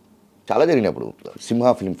 చాలా జరిగినప్పుడు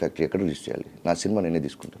సింహ ఫిల్మ్ ఫ్యాక్టరీ ఎక్కడ రిలీజ్ చేయాలి, నా సినిమా నేనే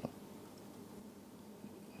తీసుకుంటున్నాను,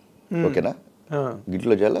 ఓకేనా,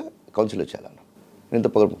 గిట్లో చేయాలా, కౌన్సిల్లో చేయాలా, ఇంత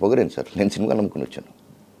పొగరేను సార్, నేను సినిమా నమ్ముకుని వచ్చాను,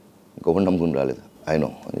 ఇంకొకటి నమ్ముకుని రాలేదు,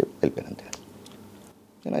 అయినో అని చెప్పి వెళ్ళిపోయాను అంతే.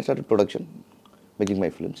 నేను I started production, making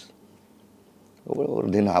my films.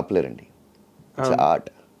 దీన్ని ఆపలేరండి, it's art,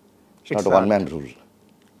 it's not one man rule.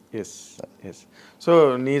 So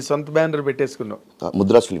నీ సొంత బ్యానర్ పెట్టేసుకున్నావు,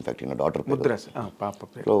 ముద్రాస్ ఫిల్మ్ ఫ్యాక్టరీ, నా డాటర్ ముద్రాస్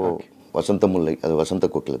పాపలో వసంత ముల్లై, అది వసంత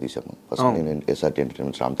కోకిల తీసాము ఫస్ట్, నేను ఎస్ఆర్టీ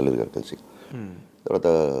ఎంటర్టైన్మెంట్స్ రామతల్లి గారు కలిసి. తర్వాత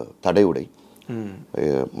తడై ఉడై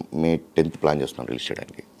May 10th ప్లాన్ చేస్తున్నాను రిలీజ్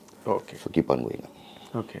చేయడానికి. Okay, so keep on going.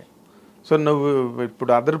 Okay, so నువ్వు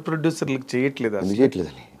ఇప్పుడు అదర్ ప్రొడ్యూసర్లకు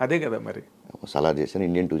చేయట్లేదని అదే కదా మరి. సలార్ చేశాను,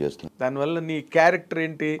 ఇండియన్ 2 చేస్తున్నాను. దానివల్ల నీ క్యారెక్టర్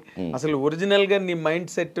ఏంటి అసలు, ఒరిజినల్ గా నీ మైండ్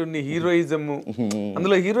సెట్, నీ హీరోయిజం,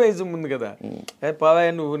 అందులో హీరోయిజం ఉంది కదా, పావా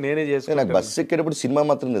నువ్వు నేనే చేస్తాను. నాకు బస్సు ఎక్కేటప్పుడు సినిమా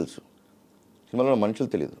మాత్రం తెలుసు, సినిమాలో మనుషులు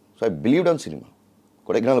తెలియదు. So I believed on cinema.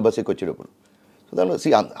 Kodaikanal bus ఎక్కి వచ్చేటప్పుడు సో దానిలో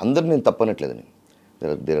అందరు నేను తప్పనట్లేదని,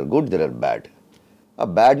 there are good, there are bad. ఆ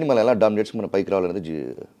బ్యాడ్ని మనం ఎలా డామినేట్ చేసుకుని మన పైకి రావాలనేది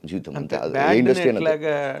జీవితం అంతే.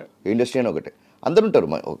 ఇండస్ట్రీ అని ఒకటే, అందరు ఉంటారు.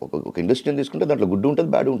 ఒక ఇండస్ట్రీని తీసుకుంటే దాంట్లో గుడ్ ఉంటుంది,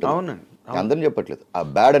 బ్యాడ్ ఉంటుంది. అందరిని చెప్పట్లేదు, ఆ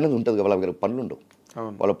బ్యాడ్ అనేది ఉంటుంది. వాళ్ళ దగ్గర పనులు ఉండవు,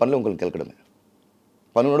 వాళ్ళ పనులు ఇంకొకరికి కెలకడమే.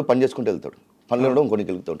 పనులు పని చేసుకుంటూ వెళ్తాడు, పనులు ఉండవు ఇంకొన్ని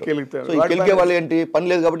కెలుగుతూ ఉంటాడు. సో ఈ కెలికే వాళ్ళు ఏంటి, పని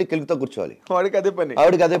లేదు కాబట్టి కెలుగుతూ కూర్చోవాలి, వాడికి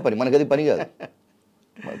అదే పని, మనకి అది పని కాదు.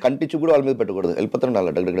 కంటించి కూడా వాళ్ళ మీద పెట్టకూడదు, వెళ్ళిపోతాడు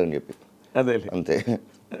అలా డగ్గడ అని చెప్పి, అదే అంతే.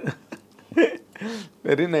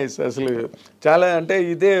 Very nice. అసలు చాలా అంటే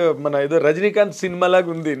ఇదే మన ఏదో రజనీకాంత్ సినిమాలాగా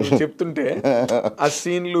ఉంది నువ్వు చెప్తుంటే. ఆ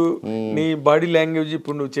సీన్లు, నీ బాడీ లాంగ్వేజ్,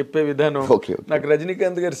 ఇప్పుడు నువ్వు చెప్పే విధానం, నాకు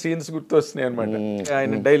రజనీకాంత్ గారి సీన్స్ గుర్తొస్తున్నాయి అనమాట.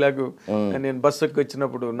 ఆయన డైలాగు, నేను బస్సు ఎక్కి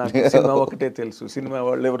వచ్చినప్పుడు నాకు సినిమా ఒకటే తెలుసు, సినిమా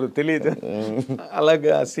వాళ్ళు ఎవరు తెలియదు,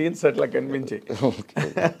 అలాగా ఆ సీన్స్ అట్లా కనిపించాయి.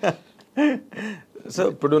 సో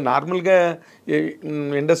ఇప్పుడు నార్మల్గా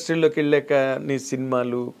ఇండస్ట్రీలోకి వెళ్ళాక నీ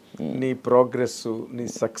సినిమాలు, నీ ప్రోగ్రెస్, నీ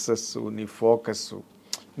సక్సెస్, నీ ఫోకస్,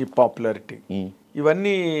 నీ పాపులారిటీ,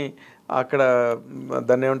 ఇవన్నీ అక్కడ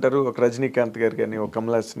దాన్ని ఏమంటారు, ఒక రజనీకాంత్ గారు కానీ, ఒక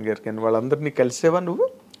కమల్ హాసన్ గారు కానీ, వాళ్ళందరినీ కలిసేవా నువ్వు?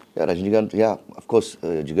 రజనీకాంత్ అఫ్ కోర్స్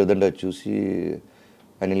జిగర్దండ చూసి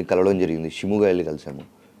ఆయన కలవడం జరిగింది. షిముగా వెళ్ళి కలిసాము.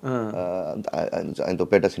 ఆయనతో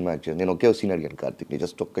పేట సినిమా యాక్ట్ నేను ఒకే సీన్ అడిగాను కార్తిక్ని,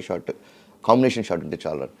 జస్ట్ ఒక్క షాట్, కాంబినేషన్ షాట్ ఉంటే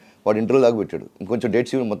చాలా. వాడు ఇంటర్వ్యూ దాకా పెట్టాడు, ఇంకొంచెం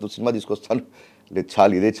డేట్స్ ఇవ్వండి మొత్తం సినిమా తీసుకొస్తాను. లేదు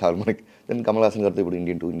చాలు, ఇదే చాలు మనకి. నేను కమల్ హాసన్ గారితో ఇప్పుడు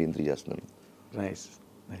ఇండియన్ 2, ఇండియన్ 3 చేస్తున్నాను. Nice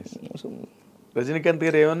nice. రజనీకాంత్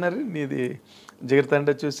గారు ఏమన్నారు నీది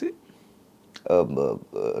జిగర్తండ చూసి?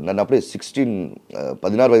 నన్ను అప్పుడే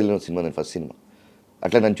 16 వయసులో సినిమా, నేను ఫస్ట్ సినిమా,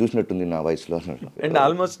 అట్లా నన్ను చూసినట్టుంది నా వయసులో అన్నట్లు. అండ్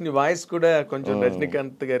ఆల్మోస్ట్ నీ వాయిస్ కూడా కొంచెం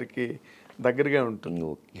రజనీకాంత్ గారికి దగ్గరగా ఉంటుంది.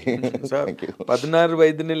 16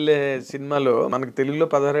 వయదునిల్లే సినిమాలో మనకు తెలుగులో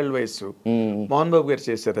 16 ఏళ్ళ వయసు మోహన్ బాబు గారు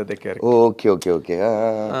చేశారు అదే character. Okay okay okay.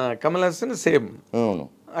 Kamal Haasan same,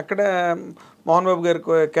 అక్కడ మోహన్ బాబు గారి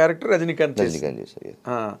క్యారెక్టర్ రజనీకాంత్ చేశారు.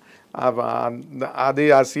 అది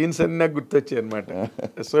ఆ సీన్స్ అన్నీ నాకు గుర్తొచ్చాయి అనమాట.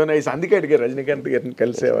 సో నైస్, అందుకే అడిగారు రజనీకాంత్ గారిని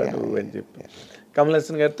కలిసేవాడు అని చెప్పి. కమల్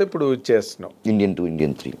హాసన్ గారితో ఇప్పుడు చేస్తున్నావు Indian 2,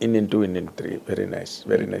 Indian 3. Indian 2, Indian 3. Very nice,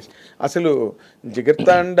 very nice. అసలు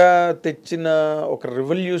జిగర్తాండా తెచ్చిన ఒక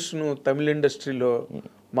రెవల్యూషన్ తమిళ ఇండస్ట్రీలో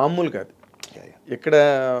మామూలు కాదు. ఇక్కడ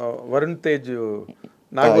వరుణ్ తేజ్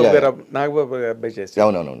నాగబాబు అబ్బాయి చేసి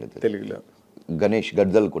తెలుగులో గణేష్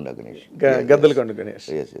గద్దలకొండ గణేష్.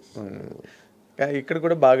 ఇక్కడ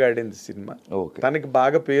కూడా బాగా ఆడింది సినిమా. తనకి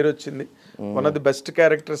బాగా పేరు వచ్చింది. One of the best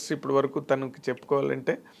characters ఇప్పటి వరకు తనకి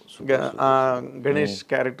చెప్పుకోవాలంటే గణేష్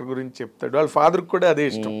క్యారెక్టర్ గురించి చెప్తాడు. వాళ్ళ ఫాదర్ కూడా అదే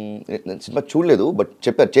ఇష్టం. సినిమా చూడలేదు, బట్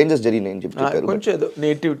చెప్పారు చేంజెస్ జరిగినాయని చెప్పారు. కొంచెం ఏదో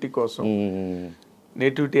నేటివిటీ కోసం,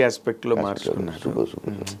 నేటివిటీ ఆస్పెక్ట్లో మార్చుకున్నారు.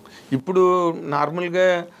 ఇప్పుడు నార్మల్గా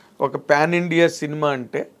ఒక పాన్ ఇండియా సినిమా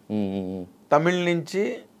అంటే తమిళ నుంచి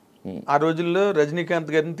ఆ రోజుల్లో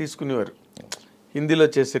రజనీకాంత్ గారిని తీసుకునేవారు హిందీలో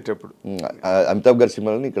చేసేటప్పుడు. అమితాబ్ గారి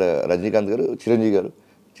సినిమాలని ఇక్కడ రజనీకాంత్ గారు, చిరంజీవి గారు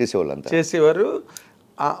చేసేవారు.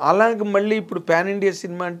 అలాగే మళ్ళీ ఇప్పుడు పాన్ ఇండియా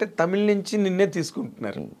సినిమా అంటే తమిళ నుంచి నిన్నే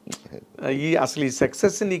తీసుకుంటున్నారు. అసలు ఈ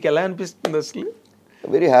సక్సెస్ నీకు ఎలా అనిపిస్తుంది అసలు?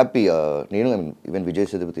 Very happy. నేను even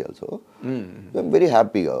Vijay Sethupathi also very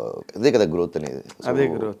happy. అదే కదా గ్రోత్ అనేది. అదే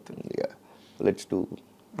గ్రోత్. Let's do.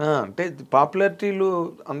 అంటే పాపులారిటీలు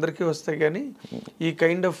అందరికీ వస్తాయి, కానీ ఈ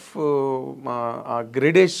కైండ్ ఆఫ్ ఆ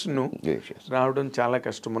గ్రేడేషన్ రావడం చాలా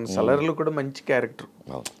కష్టం. మన సలార్లో కూడా మంచి character.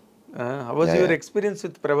 How was your experience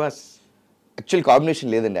with Prabhas? Actual combination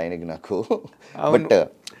లేదండి ఆయనకి నాకు, but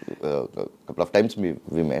couple of times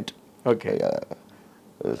we met. Okay.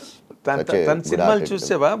 తన సినిమాలు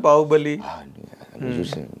చూసావా? బాహుబలి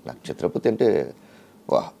చూసాను. నాకు ఛత్రపతి అంటే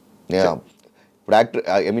వా. ఇప్పుడు యాక్టర్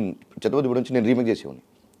ఐ మీన్ ఛత్రపతి గురించి నేను రీమేక్ చేసేవాడిని,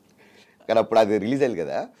 కానీ అప్పుడు అది రిలీజ్ అయ్యింది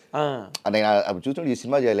కదా, నేను అప్పుడు చూసినప్పుడు ఈ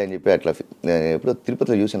సినిమా చేయాలి అని చెప్పి అట్లా ఎప్పుడో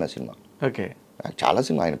తిరుపతిలో చూసాను ఆ సినిమా. ఓకే. చాలా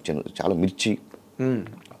సినిమా ఆయన చాలా మిర్చి,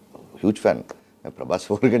 హ్యూజ్ ఫ్యాన్. ప్రభాస్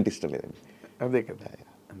 4 గంట ఇష్టం లేదండి. అదే కదా.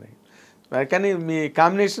 అదే కానీ మీ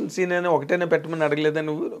కాంబినేషన్ సీన్ అయినా ఒకటైనా పెట్టమని అడగలేదా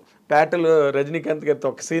నువ్వు? పేటలో రజనీకాంత్ గారితో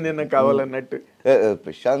ఒక సీన్ అయినా కావాలన్నట్టు.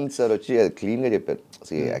 ప్రశాంత్ సార్ వచ్చి అది క్లీన్గా చెప్పారు.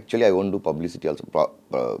 Actually I won't do publicity also.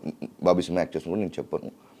 Bobby cinema act చేసిన కూడా నేను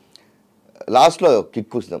చెప్పాను. లాస్ట్లో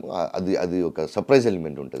కిక్ వస్తాము, అది ఒక సర్ప్రైజ్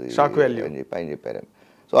ఎలిమెంట్ ఉంటుంది, షాక్ వాల్యూ అని చెప్పి ఆయన చెప్పారు.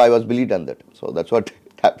 So I was believe on that. So that's what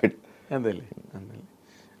happened. అదేలే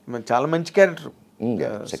చాలా మంచి క్యారెక్టర్.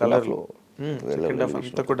 సెకండ్ హాఫ్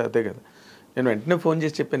అంతా కూడా అదే కదా. నేను వెంటనే ఫోన్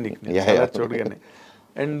చేసి చెప్పాను నీకు చూడగానే.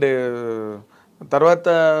 అండ్ తర్వాత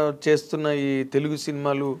చేస్తున్న ఈ తెలుగు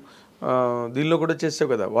సినిమాలు దీనిలో కూడా చేసావు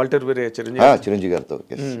కదా, వాల్టర్ వేరే చిరంజీవి గారితో.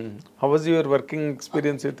 How was your working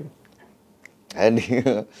experience with him? And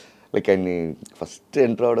like ఆయన్ని ఫస్ట్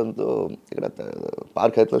ఎంటర్ అవడంతో ఇక్కడ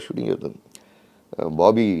పార్క్ హైట్లో షూటింగ్ చేద్దాం.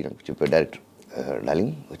 బాబీ నాకు చెప్పాడు డైరెక్టర్,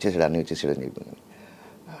 డార్లింగ్ వచ్చేసాడు, అన్నీ వచ్చేసాడు అని చెప్పాను.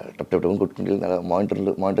 టప్ టప్ టప్ కొట్టుకుంటూ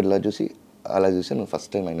మానిటర్ ఇలా చూసి అలా చూసాను.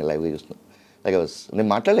 ఫస్ట్ టైం ఆయన లైవ్గా చూస్తున్నాను. లైక్ నేను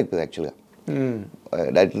మాట్లాడలేకపోయాను యాక్చువల్గా.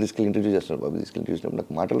 డైరెక్టర్ తీసుకెళ్ళి ఇంటర్వ్యూ చేస్తున్నాడు, బాబీ తీసుకెళ్ళి ఇంటర్వ్యూ చేసినప్పుడు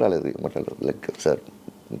నాకు మాట్లాడలేదు. లైక్ సార్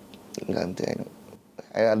ఇంకా అంతే,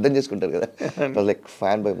 ఆయన అర్థం చేసుకుంటారు కదా. లైక్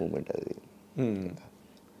ఫ్యాన్ బై మూమెంట్ అది.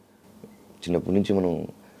 చిన్నప్పటి నుంచి మనం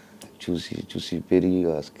చూసి చూసి పెరిగి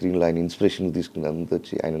ఆ స్క్రీన్లో ఆయన ఇన్స్పిరేషన్ తీసుకుని అంతా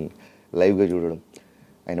వచ్చి ఆయన లైవ్గా చూడడం,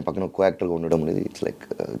 ఆయన పక్కన కో యాక్టర్గా ఉండడం అనేది it's like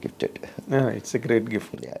gifted. It's a great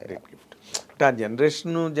gift. But ఆ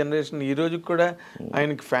జనరేషన్ ఈ రోజు కూడా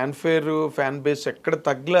ఆయనకి ఫ్యాన్ బేస్ ఎక్కడ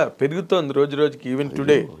తగ్గలా పెరుగుతోంది రోజు రోజుకి ఈవెన్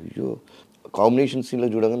టుడే. అయ్యో కాంబినేషన్ సీన్లో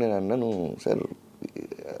చూడగా నేను అన్నాను సార్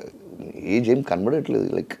ఏజ్ ఏం కనబడట్లేదు,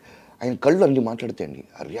 లైక్ ఆయన కళ్ళు అన్ని మాట్లాడతాయండి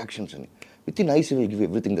ఆ రియాక్షన్స్ అని with in ice will give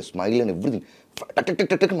everything, the smile and everything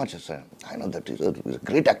టక్ మార్చేస్తాను. ఆయన that is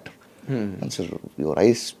great actor sir, your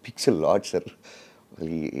eyes speaks a lot sir.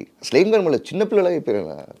 అసలు ఏం కానీ మళ్ళీ చిన్నపిల్లలు అయిపోయారు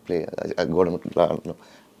ప్లే గోడ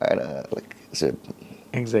ఆయన లైక్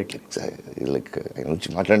ఎగ్జాక్ట్లీ లైక్ ఆయన నుంచి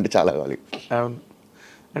మాట్లాడితే చాలా కావాలి. అవును,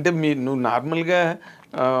 అంటే నువ్వు నార్మల్గా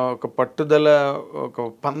ఒక పట్టుదల, ఒక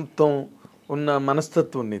పంతం ఉన్న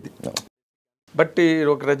మనస్తత్వం ఉన్నది. బట్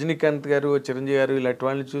ఒక రజనీకాంత్ గారు, చిరంజీవి గారు ఇలాంటి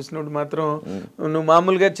వాళ్ళని చూసినప్పుడు మాత్రం నువ్వు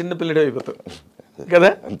మామూలుగా చిన్నపిల్లడు అయిపోతావు కదా.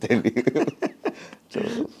 అంతే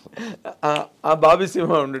ఆ బాబీ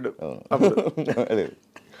సింహ ఉండడు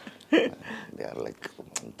లైక్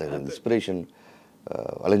అంత ఇన్స్పిరేషన్.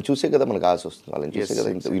 వాళ్ళని చూసే కదా మనకు ఆశ వస్తుంది, వాళ్ళని చూసే కదా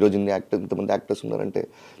ఈరోజు ఇంతమంది యాక్టర్స్ ఉన్నారంటే,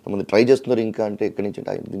 ఇంతమంది ట్రై చేస్తున్నారు ఇంకా అంటే ఎక్కడి నుంచి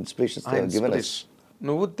అంటే ఇన్స్పిరేషన్.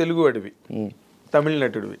 నువ్వు తెలుగు వాడివి, తమిళ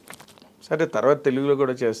నటుడివి, సరే తర్వాత తెలుగులో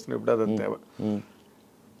కూడా చేస్తున్నావు. ఇప్పుడు అదంతా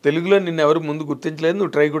తెలుగులో నిన్ను ఎవరు ముందు గుర్తించలేదు,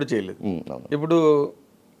 నువ్వు ట్రై కూడా చేయలేదు. ఇప్పుడు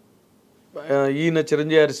ఈయన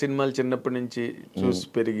చిరంజీవి గారి సినిమాలు చిన్నప్పటి నుంచి చూసి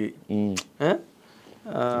పెరిగి,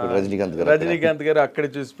 రజనీకాంత్ గారు అక్కడ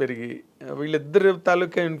చూసి పెరిగి, వీళ్ళిద్దరు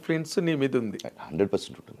తాలూకా ఇన్ఫ్లుయెన్స్ నీ మీద ఉంది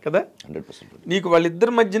 100% కదా. 100% నీకు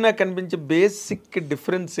వాళ్ళిద్దరి మధ్యన కనిపించే బేసిక్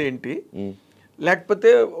డిఫరెన్స్ ఏంటి, లేకపోతే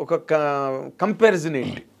ఒక కంపారిజన్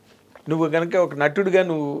ఏంటి? నువ్వు కనుక ఒక నటుడిగా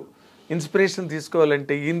నువ్వు ఇన్స్పిరేషన్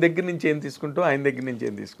తీసుకోవాలంటే ఈయన దగ్గర నుంచి ఏం తీసుకుంటావు, ఆయన దగ్గర నుంచి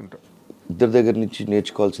ఏం తీసుకుంటావు? ఇద్దరి దగ్గర నుంచి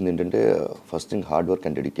నేర్చుకోవాల్సింది ఏంటంటే, first thing hard work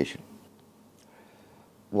and dedication.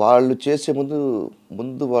 వాళ్ళు చేసే ముందు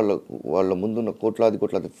వాళ్ళ ముందున్న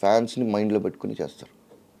కోట్లాది ఫ్యాన్స్ని మైండ్లో పెట్టుకుని చేస్తారు.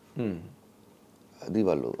 అది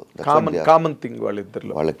వాళ్ళు కామన్ థింగ్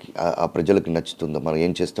వాళ్ళిద్దరిలో. వాళ్ళకి ఆ ప్రజలకు నచ్చుతుందా, మనం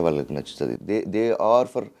ఏం చేస్తే వాళ్ళకి నచ్చుతుంది. They are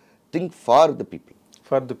think for the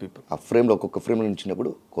people. ఆ ఫ్రేమ్లో ఒక్కొక్క ఫ్రేమ్లో నిలిచినప్పుడు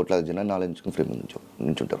కోట్లాది జనాన్ని ఆలోచించుకుని ఫ్రేమ్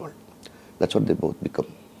నిల్చుంటారు వాళ్ళు. That's what they both become.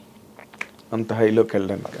 అంత హైలోకి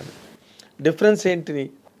వెళ్ళడానికి డిఫరెన్స్ ఏంటి?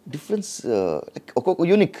 డిఫరెన్స్ ఒక్కొక్క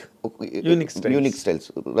యూనిక్ స్టైల్స్.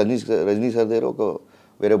 రజనీ సార్ దగ్గర ఒక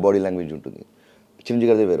వేరే బాడీ లాంగ్వేజ్ ఉంటుంది, చిరంజీవి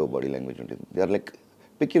గారి దగ్గర వేరే బాడీ లాంగ్వేజ్ ఉంటుంది. They are like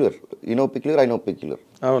peculiar. You know peculiar, I know peculiar.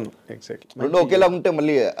 అవును, ఎగ్జాక్ట్లీ. రెండు ఒకేలా ఉంటే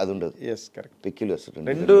మళ్ళీ అది ఉండదు. yes correct. పెక్యులర్స్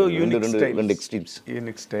రెండు extremes.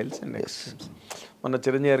 Unique styles and extremes. మన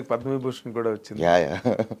చిరంజీవి గారికి పద్మవిభూషణ్ కూడా వచ్చింది. యా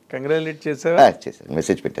కంగ్రాచులేట్ చేసావా? చేశారు,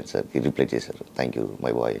 మెసేజ్ పెట్టాను సార్, రిప్లై చేశారు, థ్యాంక్ యూ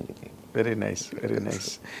మై బాయ్ అని చెప్పి. Very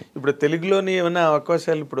nice. ఇప్పుడు తెలుగులోని ఏమైనా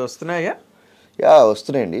అవకాశాలు ఇప్పుడు వస్తున్నాయా?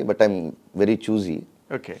 వస్తున్నాయండి, but I'm very choosy.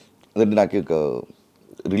 Okay. అంటే నాకు ఒక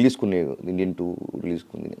రిలీజ్ కొన్ని ఇండియన్ 2 రిలీజ్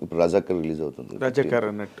కొన్ని, ఇప్పుడు రజాకర్ రిలీజ్ అవుతుంది. రజాకర్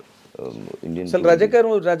అన్నట్టు ఇండియన్. అసలు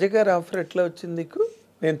రజాకర్ ఆఫర్ ఎట్లా వచ్చింది నీకు?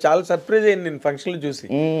 నేను చాలా సర్ప్రైజ్ అయ్యింది నేను ఫంక్షన్లో చూసి.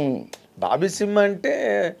 బాబీ సింహ అంటే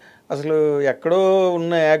అసలు ఎక్కడో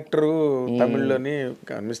ఉన్న యాక్టరు, తమిళ్లోని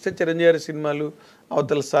మిస్టర్ చిరంజీవి గారి సినిమాలు,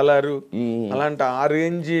 అవతల సలారు, అలాంటి ఆ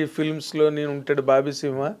రేంజ్ ఫిల్మ్స్ లోని ఉంటాడు బాబీ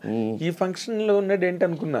సింహ. ఈ ఫంక్షన్ లో ఉన్నాడు ఏంటి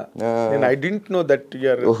అనుకున్నా నేను. I didn't know that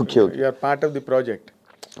you're part of the project.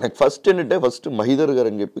 నాకు ఫస్ట్ ఏంటంటే, ఫస్ట్ మహీధర్ గారు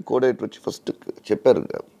అని చెప్పి కోడైటర్ వచ్చి ఫస్ట్ చెప్పారు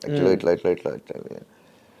యాక్చువల్గా ఇట్లా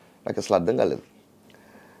నాకు అసలు అర్థం కాలేదు,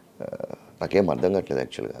 నాకేం అర్థం కావట్లేదు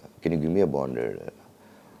యాక్చువల్గా. Can you give me a bonded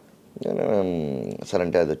sir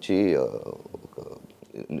అంటే, అది వచ్చి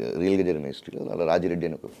రియల్గా జరిగిన హిస్టరీలో అలా రాజిరెడ్డి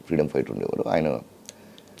అని ఒక ఫ్రీడమ్ ఫైటర్ ఉండేవారు, ఆయన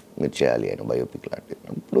మీరు చేయాలి ఆయన బయోపిక్ లాంటివి.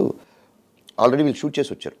 అప్పుడు ఆల్రెడీ వీళ్ళు షూట్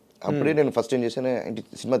చేసి వచ్చారు. అప్పుడే నేను ఫస్ట్ ఏం చేశాను, ఏంటి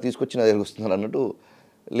సినిమా తీసుకొచ్చి నా దగ్గరికి వస్తున్నాను అన్నట్టు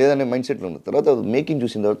లేదనే మైండ్ సెట్లో ఉంది. తర్వాత మేకింగ్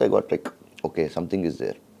చూసిన తర్వాత I got like okay something is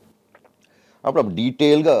there. అప్పుడు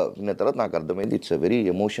డీటెయిల్గా విన్న తర్వాత నాకు అర్థమైంది it's a very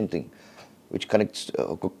emotion thing which connects.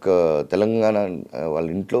 ఒక్కొక్క తెలంగాణ వాళ్ళ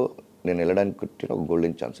ఇంట్లో నేను వెళ్ళడానికి కొట్టిన ఒక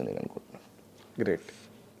గోల్డెన్ ఛాన్స్ అని నేను అనుకుంటున్నాను. గ్రేట్.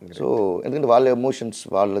 సో ఎందుకంటే వాళ్ళ ఎమోషన్స్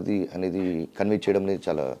వాళ్ళది అనేది కన్వే చేయడం అనేది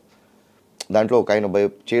చాలా, దాంట్లో ఒక ఆయన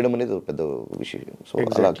చేయడం అనేది ఒక పెద్ద విషయం. సో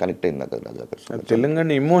అలా కనెక్ట్ అయింది నాకు రజాకర్.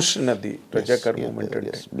 తెలంగాణ ఎమోషన్ అది రజాకర్ మూమెంట్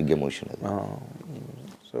అంటే బిగ్ ఎమోషన్ అది.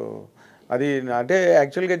 సో అది అంటే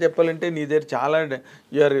యాక్చువల్గా చెప్పాలంటే నీ దగ్గర చాలా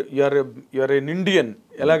యూఆర్ ఎన్ ఇండియన్.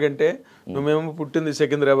 ఎలాగంటే నువ్వేమో పుట్టింది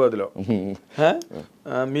సికింద్రాబాద్లో,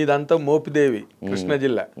 మీదంతా మోపిదేవి కృష్ణా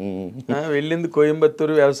జిల్లా, వెళ్ళింది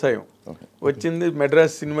కోయంబత్తూరు వ్యవసాయం, వచ్చింది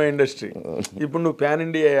మెడ్రాస్ సినిమా ఇండస్ట్రీ, ఇప్పుడు నువ్వు ప్యాన్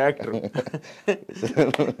ఇండియా యాక్టర్.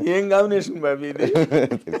 ఏం కాంబినేషన్ బాబీ ఇది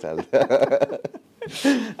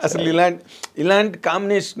అసలు. ఇలాంటి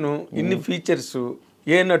కాంబినేషను, ఇన్ని ఫీచర్స్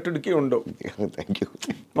ఏ నటుడికి ఉండవు. Thank you.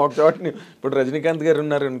 ఒక చోటని ఇప్పుడు రజనీకాంత్ గారు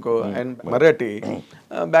ఉన్నారు అనుకో, ఆయన మరాఠీ,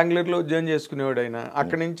 బెంగళూరులో ఉద్యోగం చేసుకునేవాడు. ఆయన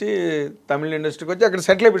అక్కడి నుంచి తమిళ ఇండస్ట్రీకి వచ్చి అక్కడ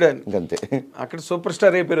సెటిల్ అయిపోయాడు. అంతే, అక్కడ సూపర్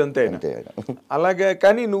స్టార్ అయిపోయారు అంతే ఆయన. అలాగే.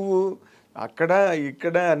 కానీ నువ్వు అక్కడ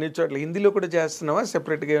ఇక్కడ అన్ని చోట్ల హిందీలో కూడా చేస్తున్నావా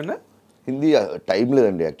సెపరేట్గా ఏమన్నా? హిందీ టైం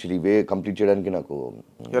లేదండి యాక్చువల్లీ ఇవే కంప్లీట్ చేయడానికి నాకు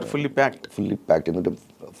యూఆర్ ఫుల్లీ ప్యాక్డ్. ఎందుకంటే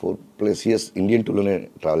 4+ years ఇండియన్ టూలోనే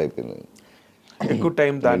ట్రావెల్ అయిపోయింది. ఎక్కువ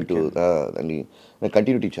టైం దానికి. దాన్ని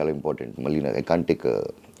కంటిన్యూటీ చాలా ఇంపార్టెంట్. మళ్ళీ నాకు ఐ కాంట్ టేక్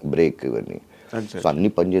బ్రేక్ ఇవన్నీ. సో అన్ని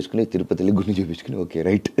పని చేసుకుని తిరుపతి వెళ్ళి గుండె చూపించుకుని ఓకే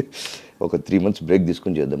రైట్ ఒక 3 months బ్రేక్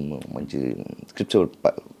తీసుకుని చేద్దాం, మంచి స్క్రిప్ట్స్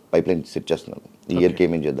పైప్ లైన్ సెట్ చేస్తున్నాను ఈ ఇయర్కి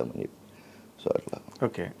ఏమేం చేద్దామని చెప్పి. సో అట్లా.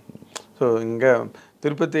 ఓకే. సో ఇంకా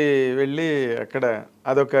తిరుపతి వెళ్ళి అక్కడ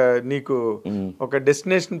అదొక నీకు ఒక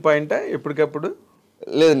డెస్టినేషన్ పాయింటా ఎప్పటికప్పుడు?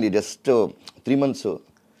 లేదండి, జస్ట్ 3 months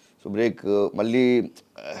సో బ్రేక్. మళ్ళీ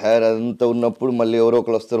హెయిర్ అంతా ఉన్నప్పుడు మళ్ళీ ఎవరో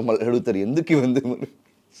ఒకరు వస్తారు, మళ్ళీ అడుగుతారు ఎందుకు ఇవ్వండి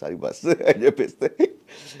సారీ బస్ అని చెప్పేస్తే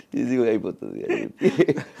ఈజీగా అయిపోతుంది అని చెప్పి.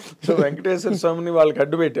 సో వెంకటేశ్వర స్వామిని వాళ్ళకి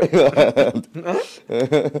అడ్డు పెట్టావు.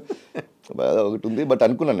 బాధ ఒకటి ఉంది, బట్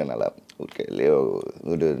అనుకున్నాను నేను అలా ఓకే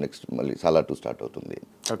నెక్స్ట్ మళ్ళీ సాలార్ 2 స్టార్ట్ అవుతుంది.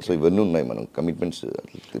 సో ఇవన్నీ ఉన్నాయి మనం కమిట్మెంట్స్.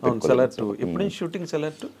 సాలార్ 2 ఎప్పుడు షూటింగ్?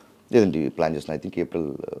 సాలార్ 2 లేదండి, ప్లాన్ చేస్తున్నాను. ఐ థింక్ ఏప్రిల్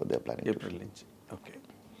నుంచి. ఓకే.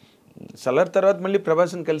 సాలార్ తర్వాత మళ్ళీ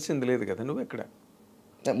ప్రభాస్ని కలిసింది లేదు కదా నువ్వు ఎక్కడ?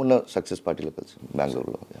 మొన్న సక్సెస్ పార్టీలో కలిసి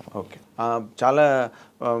బెంగళూరులో. ఓకే. చాలా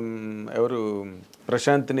ఎవరు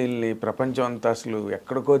ప్రశాంత్ నీల్ని ప్రపంచం అంతా అసలు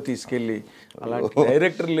ఎక్కడికో తీసుకెళ్ళి అలాంటి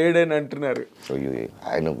డైరెక్టర్ లేడని అంటున్నారు.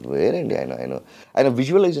 ఆయన వేరండి, ఆయన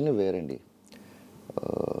విజువలైజేషన్ వేరండి.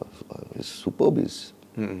 Superb is.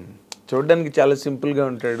 చూడడానికి చాలా సింపుల్గా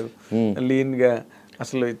ఉంటాడు, లీన్గా.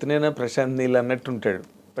 అసలు ఇతనైనా ప్రశాంత్ నీల్ అన్నట్టు ఉంటాడు.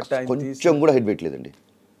 బట్ ఆయన కొంచెం కూడా హెడ్ పెట్టలేదండి.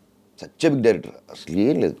 సచ్ బిగ్ డైరెక్టర్, అసలు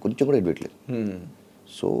ఏం లేదు, కొంచెం కూడా హెడ్ పెట్టలేదు.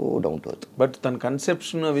 So down to earth. But తన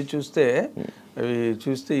కన్సెప్షన్ అవి చూస్తే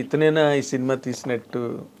ఇతనైనా ఈ సినిమా తీసినట్టు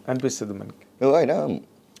అనిపిస్తుంది మనకి. ఆయన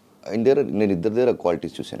దగ్గర నేను ఇద్దరి దగ్గర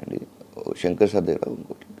క్వాలిటీస్ చూశానండి. శంకర్ సార్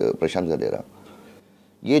దగ్గర, ప్రశాంత్ సార్ దగ్గర.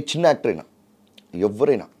 ఏ చిన్న యాక్టర్ అయినా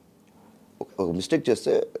ఎవరైనా ఒక మిస్టేక్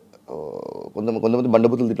చేస్తే కొంతమంది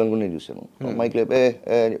బండబుతులు తిట్టడానికి కూడా నేను చూశాను. మైక్ లేపే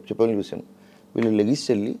చెప్పని చూశాను. వీళ్ళు లెగిసి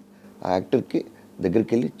వెళ్ళి ఆ యాక్టర్కి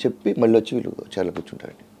దగ్గరికి వెళ్ళి చెప్పి మళ్ళీ వచ్చి వీళ్ళు చైర్లో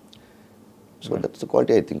కూర్చుంటారండి. So that's the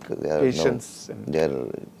quality I think. They are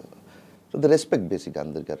so the respect, బేసిక్గా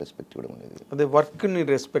అందరికీ రెస్పెక్ట్ ఇవ్వడం అనేది. అదే వర్క్ని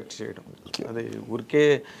రెస్పెక్ట్ చేయడం. అదే ఊరికే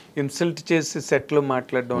ఇన్సల్ట్ చేసి సెట్లో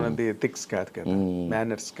మాట్లాడడం అనేది ఎథిక్స్ కాదు కదా,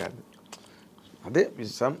 మేనర్స్ కాదు. అదే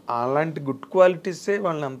అలాంటి గుడ్ క్వాలిటీసే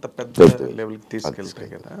వాళ్ళని అంత పెద్ద లెవెల్కి తీసుకెళ్తాయి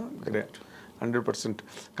కదా. Great. 100%.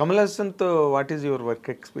 Kamal హాసన్తో what is your work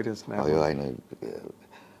experience? ఆయన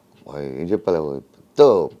ఏం చెప్పాలి,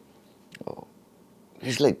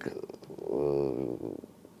 ఇట్స్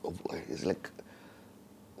లైక్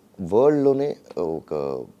వరల్డ్లోనే ఒక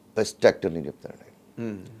బెస్ట్ యాక్టర్ నేను చెప్తాను.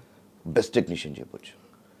 బెస్ట్ టెక్నీషియన్ చెప్పొచ్చు.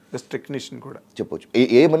 బెస్ట్ టెక్నీషియన్ కూడా చెప్పొచ్చు.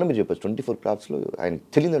 ఏమన్నా మీరు చెప్పచ్చు. 24 craftsలో ఆయనకు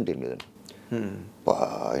తెలియదంటే ఏం లేదండి.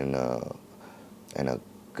 ఆయన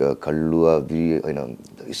కళ్ళు అవి ఆయన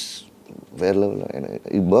వేరే లెవెల్. ఆయన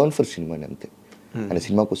ఈ బర్న్ ఫర్ సినిమా అని అంతే. ఆయన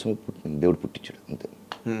సినిమా కోసం దేవుడు పుట్టించాడు అంతే.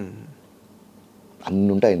 అన్నీ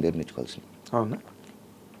ఉంటాయి ఆయన దగ్గర నేర్చుకోవాల్సింది. అవునా?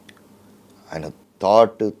 ఆయన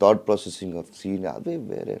థాట్ ప్రాసెసింగ్ ఆఫ్ సీన్ అవే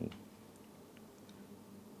వేరే.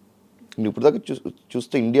 నేను ఇప్పుడు దాకా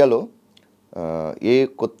చూస్తే ఇండియాలో ఏ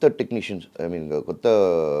కొత్త టెక్నీషియన్స్ కొత్త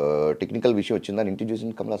టెక్నికల్ విషయం వచ్చిందని ఇంట్రడ్యూస్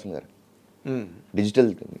కమల్ హాసన్ గారు. డిజిటల్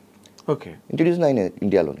ఇంట్రడ్యూస్ ఆయన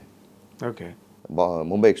ఇండియాలోనే. ఓకే.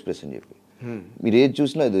 ముంబై ఎక్స్ప్రెస్ అని చెప్పి మీరు ఏది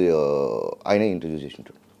చూసినా అది ఆయనే ఇంట్రడ్యూస్ చేసి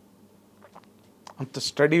ఉంటాడు. అంత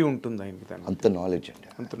స్టడీ ఉంటుంది ఆయనకి, అంత నాలెడ్జ్ అండి,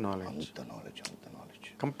 అంత knowledge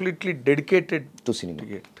completely dedicated to cinema.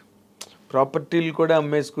 ప్రాపర్టీలు కూడా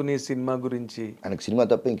అమ్మేసుకుని సినిమా గురించి. ఆయనకు సినిమా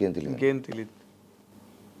తప్ప ఇంకేం తెలియదు.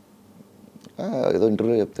 ఏదో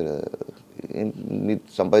ఇంటర్వ్యూలో చెప్తారు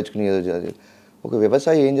సంపాదించుకుని ఏదో ఒక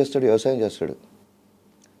వ్యవసాయం ఏం చేస్తాడు, వ్యవసాయం చేస్తాడు.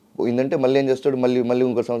 పోయిందంటే మళ్ళీ ఏం చేస్తాడు, మళ్ళీ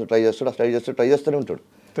ఇంకో సంవత్సరం ట్రై చేస్తూనే ఉంటాడు.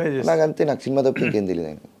 నాకు అంతే, నాకు సినిమా తప్ప ఇంకేం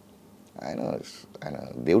తెలియదు. ఆయన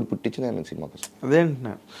దేవుడు పుట్టించిన ఆయన సినిమా కోసం. అదే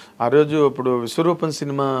అంటున్నా. ఆ రోజు ఇప్పుడు విశ్వరూపం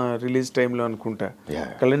సినిమా రిలీజ్ టైంలో అనుకుంటా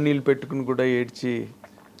కళ్ళ నీళ్ళు పెట్టుకుని కూడా ఏడ్చి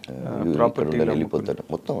ప్రాపర్టీ వెళ్ళిపోతాడు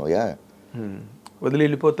మొత్తం. వదిలి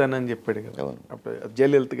వెళ్ళిపోతానని చెప్పాడు కదా అప్పుడు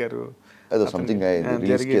జయలలిత గారు.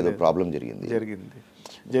 ప్రాబ్లం జరిగింది.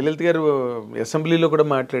 జయలలిత గారు అసెంబ్లీలో కూడా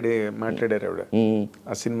మాట్లాడారు ఆవిడ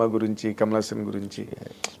ఆ సినిమా గురించి, కమల్ హాసన్ గురించి.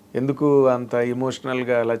 ఎందుకు అంత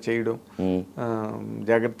ఎమోషనల్గా అలా చేయడం,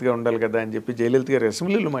 జాగ్రత్తగా ఉండాలి కదా అని చెప్పి జయలలిత గారు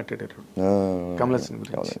అసెంబ్లీలో మాట్లాడారు కమల్ హాసన్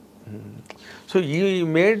గురించి. సో ఈ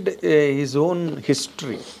మేడ్ హిజ్ ఓన్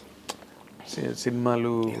హిస్టరీ.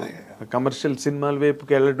 సినిమాలు కమర్షియల్ సినిమాల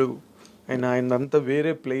వైపుకి వెళ్ళడు, ఆయనంతా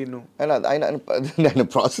వేరే ప్లెయిన్, ఆయన ఆయన ఆయన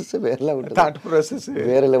ప్రాసెస్ వేరేలా ఉంటుంది, థాట్ ప్రాసెస్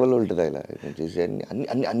వేరే లెవెల్లో ఉంటుంది. ఆయన చేసి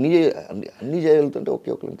అన్ని చేయగలుగుతుంటే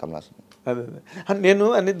ఓకే ఓకే కమలాసన్. అదే నేను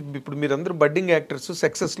అనేది. ఇప్పుడు మీరందరూ బడ్డింగ్ యాక్టర్స్,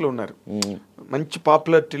 సక్సెస్లో ఉన్నారు, మంచి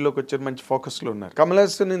పాపులారిటీలోకి వచ్చారు, మంచి ఫోకస్లో ఉన్నారు. కమల్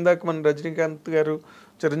హాసన్ ఇందాక మన రజనీకాంత్ గారు,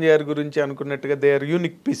 చిరంజీవి గారి గురించి అనుకున్నట్టుగా దే ఆర్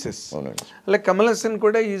యూనిక్ పీసెస్. అలా కమల్ హాసన్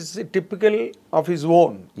కూడా is typical of his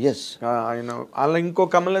own. Yes, ఆయన అలా ఇంకో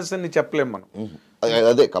కమల్ హాసన్ చెప్పలేము మనం.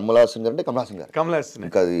 అదే కమల్ హాసన్ గారు అంటే కమల్ హాసన్ గారు, కమల్ హాసన్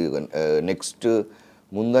ఇంకా అది నెక్స్ట్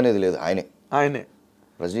ముందనేది లేదు, ఆయనే.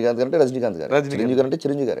 రజనీకాంత్ గారు అంటే రజనీకాంత్ గారు, చిరంజీవి గారు అంటే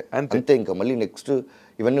చిరంజీవి గారే, అంతే. ఇంకా మళ్ళీ నెక్స్ట్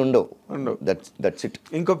ఇవన్నీ ఉండవు. That's it.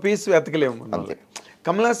 ఇంకో పీస్ వెతకలేము అంతే.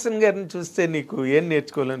 కమల్ హాసన్ గారిని చూస్తే నీకు ఏం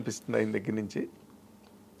నేర్చుకోవాలనిపిస్తుంది ఆయన దగ్గర నుంచి?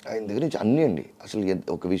 ఆయన దగ్గర నుంచి అన్నీ అండి. అసలు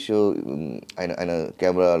ఒక విషయం, ఆయన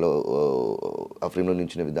కెమెరాలో ఆ ఫ్రేమ్లో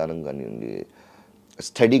నించిన విధానం కానివ్వండి,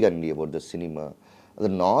 స్టడీ కానివ్వండి అబౌట్ ద సినిమా, అది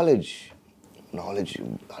నాలెడ్జ్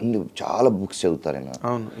అన్ని చాలా బుక్స్ చదువుతారు ఆయన.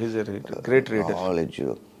 నాలెడ్జ్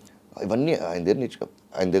ఇవన్నీ ఆయన దగ్గర నేర్చుకో.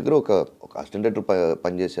 ఆయన దగ్గర ఒక అసిస్టెంట్ డైరెక్టర్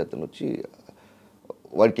పనిచేసే అతను వచ్చి,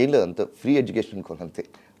 వాడికి ఏం లేదు, అంత ఫ్రీ ఎడ్యుకేషన్ అంతే.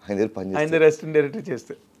 ఆయన దగ్గర పనిచేస్తే అసిస్టెంట్ డైరెక్టర్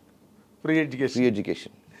చేస్తే ఫ్రీ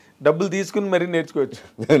ఎడ్యుకేషన్, డబ్బులు తీసుకుని మరీ నేర్చుకోవచ్చు.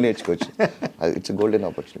 ఇట్స్ గోల్డెన్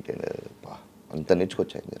ఆపర్చునిటీ, అంత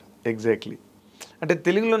నేర్చుకోవచ్చు ఆయన దగ్గర. ఎగ్జాక్ట్లీ. అంటే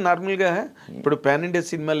తెలుగులో నార్మల్గా ఇప్పుడు పాన్ ఇండియా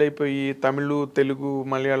సినిమాలు అయిపోయి తమిళ్, తెలుగు,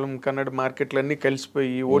 మలయాళం, కన్నడ మార్కెట్లు అన్నీ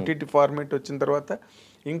కలిసిపోయి ఓటీటీ ఫార్మేట్ వచ్చిన తర్వాత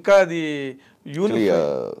ఇంకా అది we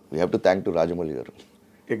have to thank to Rajamouli గారు.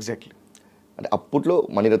 ఎగ్జాక్ట్లీ. అంటే అప్పట్లో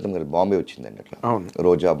మణిరత్నం గారు బాంబే వచ్చిందండి, అట్లా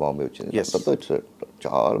రోజా బాంబే వచ్చింది, తర్వాత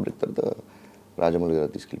చాలా తర్వాత రాజమౌళి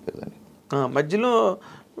గారు తీసుకెళ్ళిపోయేదాన్ని. మధ్యలో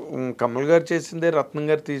కమల్ గారు చేసిందే, రత్నం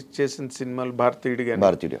గారు చేసిన సినిమాలు,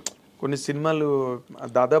 భారతీయుడు కొన్ని సినిమాలు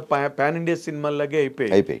దాదాపు పాన్ ఇండియా సినిమాల్లాగే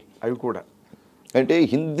అయిపోయాయి అవి కూడా. అంటే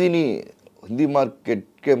హిందీ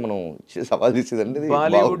మార్కెట్కే మనం సవాల్ తీసేదండి.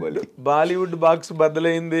 బాలీవుడ్ బాక్స్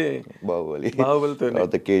బద్దలైంది బాహుబలితో,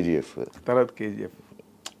 తర్వాత కేజీఎఫ్.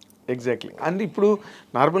 ఎగ్జాక్ట్లీ. అండ్ ఇప్పుడు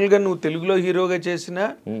నార్మల్గా నువ్వు తెలుగులో హీరోగా చేసినా,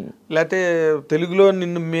 లేకపోతే తెలుగులో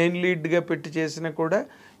నిన్ను మెయిన్ లీడ్గా పెట్టి చేసినా కూడా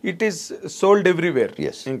ఇట్ ఈస్ సోల్డ్ ఎవ్రీవేర్.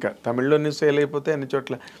 ఇంకా తమిళ్లోని సేల్ అయిపోతే అన్ని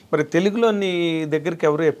చోట్ల. మరి తెలుగులో నీ దగ్గరికి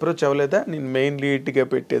ఎవరు అప్రోచ్ అవ్వలేదా నేను మెయిన్ లీడ్గా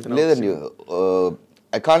పెట్టేది? లేదండి,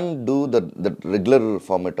 I can't do the regular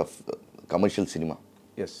format of commercial cinema.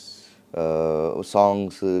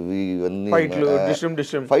 Songs ఇవన్నీ,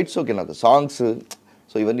 ఫైట్స్ ఓకే నాకు, సాంగ్స్.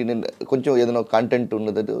 సో ఇవన్నీ నేను కొంచెం ఏదైనా కంటెంట్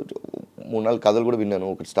ఉన్నది, 3-4 కథలు కూడా విన్నాను.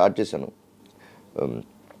 ఒకటి స్టార్ట్ చేశాను,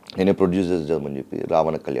 నేనే ప్రొడ్యూస్ చేద్దామని చెప్పి,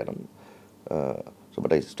 రావణ కళ్యాణం. So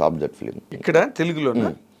but I stop that film. ఇక్కడ తెలుగులో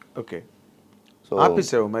ఓకే. సో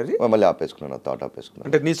ఆపేసావు మరి? మళ్ళీ ఆపేసుకున్నాను, థాట్ ఆపేసుకున్నాను.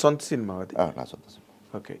 అంటే నీ సొంత సినిమా అది? నా సొంత సినిమా.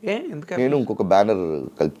 ఓకే. ఎందుకంటే నేను ఇంకొక బ్యానర్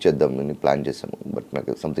కలిపి చేద్దామని ప్లాన్ చేశాను, బట్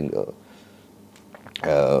నాకు సంథింగ్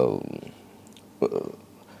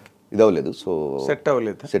ఇది అవ్వలేదు. సో సెట్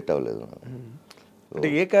అవ్వలేదు. అంటే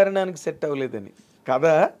ఏ కారణానికి సెట్ అవ్వలేదని? కథ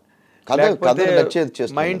నచ్చేది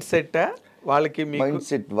చేస్తాను. మైండ్ సెట్ వాళ్ళకి, మైండ్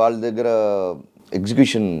సెట్ వాళ్ళ దగ్గర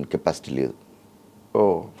ఎగ్జిక్యూషన్ కెపాసిటీ లేదు.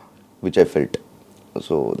 Which I felt.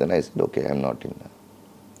 So then I said okay, I'm not in.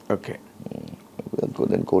 Okay.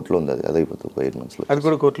 Then కోర్టులో ఉంది, అది అయిపోతుంది 8 months. అది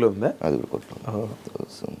కూడా కోర్టులో ఉందా? అది కూడా కోర్టులో.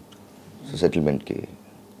 సో సెటిల్మెంట్కి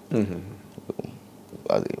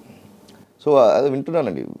అది. సో అది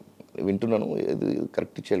వింటున్నాను, ఇది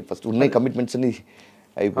కరెక్ట్ చేయాలి ఫస్ట్. ఉన్నాయి కమిట్మెంట్స్ అన్ని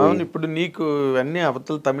అయిపోయి. ఇప్పుడు నీకు అన్ని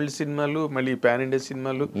అవతల తమిళ సినిమాలు, మళ్ళీ పాన్ ఇండియా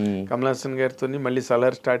సినిమాలు, కమల్ హాసన్ గారితో మళ్ళీ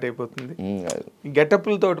సలార్ స్టార్ట్ అయిపోతుంది.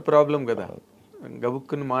 గెటప్లతో ప్రాబ్లం కదా,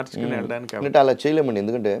 గబుక్కుని మార్చుకుని వెళ్ళడానికి. అంటే అలా చేయలేమండి,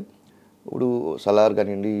 ఎందుకంటే ఇప్పుడు సలార్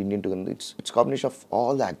కానివ్వండి, ఇండియన్ టూ కానివ్వండి, it's combination of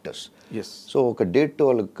all the actors. So ఒక డేట్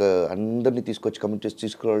వాళ్ళకి అందరినీ తీసుకొచ్చి కమిట్ చేసి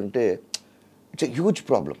తీసుకురావాలంటే it's a huge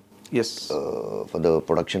problem for the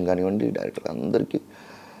production కానివ్వండి, డైరెక్టర్ అందరికీ.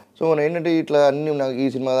 సో మనం ఏంటంటే ఇట్లా అన్ని నాకు ఈ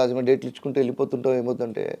సినిమా ఆ సినిమా డేట్లు ఇచ్చుకుంటూ వెళ్ళిపోతుంటాం.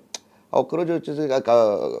 ఏమవుతుందంటే ఒక్కరోజు వచ్చేసి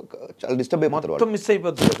చాలా డిస్టర్బ్ అయిపోతారు, మిస్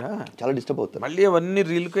అయిపోతుంది కదా, చాలా డిస్టర్బ్ అవుతారు. మళ్ళీ అవన్నీ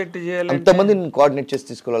రీలొకేట్ చేయాలి, అంతమంది కోఆర్డినేట్ చేసి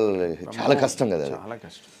తీసుకెళ్ళాలి, చాలా కష్టం కదా, చాలా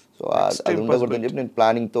కష్టం. సో అది ఉండకూడదని చెప్పి నేను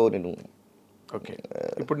ప్లానింగ్తో నేను. ఓకే.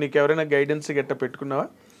 ఇప్పుడు నీకు ఎవరైనా గైడెన్స్ గట్ట పెట్టుకున్నావా?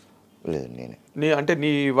 లేదు, నేనే. అంటే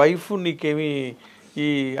నీ వైఫ్ నీకేమి ఈ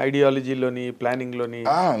ఐడియాలజీలోని, ప్లానింగ్లోని?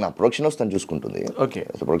 నా ప్రొడక్షన్ హౌస్ తను చూసుకుంటుంది. ఓకే.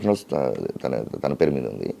 ప్రొడక్షన్ హౌస్ తన పేరు మీద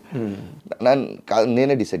ఉంది.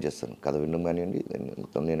 నేనే డిసైడ్ చేస్తాను, కథ వినడం కానివ్వండి,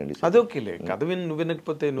 నేనే డిసైడ్. అదొకేలే, కథ నువ్వు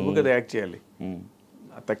వినకపోతే నువ్వు కదా యాక్ట్ చేయాలి.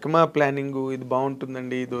 తక్కువ ప్లానింగ్, ఇది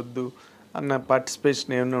బాగుంటుందండి, ఇది వద్దు అన్న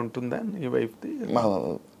పార్టిసిపేషన్ ఏమైనా ఉంటుందా నీ వైఫ్ది?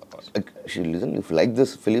 If like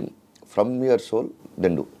this film from your soul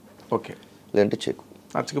then do. Okay. లేదంటే చేయకు,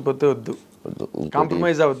 నచ్చకపోతే వద్దు,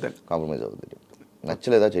 కాంప్రమైజ్ అవుద్ది.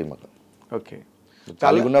 నచ్చలేదా చేయమాక. ఓకే.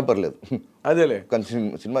 ఖాళీగా ఉన్నా పర్లేదు, అదేలే. కానీ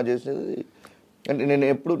సినిమా చేసేది అంటే నేను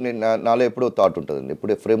ఎప్పుడు నాలో ఎప్పుడో థాట్ ఉంటుందండి,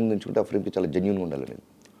 ఎప్పుడు ఫ్రేమ్ నుంచుకుంటే ఆ ఫ్రేమ్కి చాలా జెన్యున్గా ఉండాలి నేను,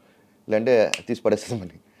 లేదంటే తీసి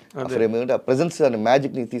పడేస్తామని. ఆ ఫ్రేమ్ ఏంటంటే ఆ ప్రెజెన్స్ అనే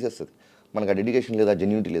మ్యాజిక్ని తీసేస్తుంది. మనకు ఆ డెడికేషన్ లేదా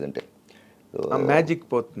జెన్యూనిటీ లేదంటే మ్యాజిక్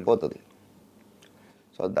పోతుంది.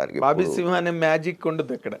 సో దానికి బాబీ సింహ అనే మ్యాజిక్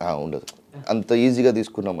ఉండదు అక్కడ, ఉండదు. అంత ఈజీగా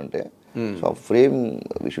తీసుకున్నామంటే సో ఆ frame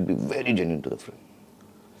we should be very genuine to the frame,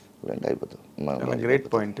 లేదంటే అయిపోతుంది. Great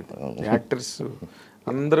point. యాక్టర్స్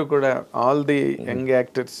అందరూ కూడా, all the young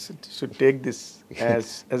actors should take this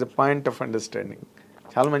as a point of understanding.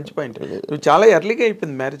 చాలా మంచి పాయింట్. నువ్వు చాలా ఎర్లీగా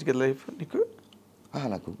అయిపోయింది మ్యారేజ్ కదా లైఫ్ నీకు?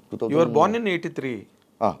 నాకు యు ఆర్ బోర్న్ ఇన్ 83.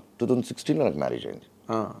 2016లో నాకు మ్యారేజ్ అయింది.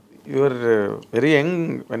 You are very young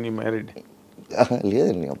when you married.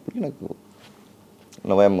 లేదండి, అప్పుడు నాకు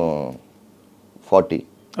November 40.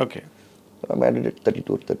 Okay. Married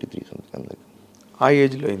 32 or 33 something like. ఆ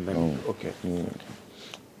ఏజ్లో అయిందండి. Okay,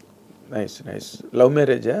 nice nice. లవ్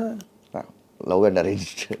మ్యారేజా? Love and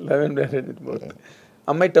arranged. Love and arranged both.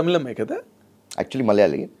 అమ్మాయి తమిళ అమ్మాయి కదా? Actually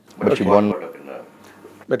Malayali, but she Born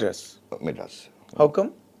Madras. How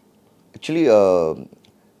come? Actually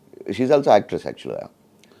she also actress యాక్చువల్గా.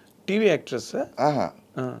 TV actress?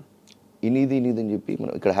 ఇనిది అని చెప్పి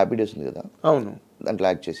మనం ఇక్కడ హ్యాపీ డేస్ ఉంది కదా, అవును, దాంట్లో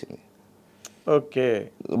యాక్ట్ చేసింది. Okay.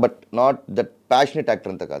 But not that passionate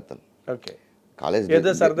actor అంతా కాదు తను. ఓకే. కాలేజ్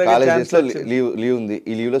డేస్లో లీవ్ ఉంది,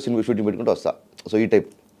 ఈ లీవ్లో సినిమా షూటింగ్ పెట్టుకుంటూ వస్తా, సో ఈ టైప్.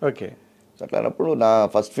 ఓకే. సో అట్లా అన్నప్పుడు నా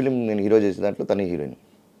ఫస్ట్ ఫిలిం నేను హీరో చేసే దాంట్లో తనే హీరోయిన్.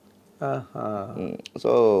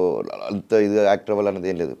 సో అంత ఇది యాక్టర్ అవ్వాలన్నది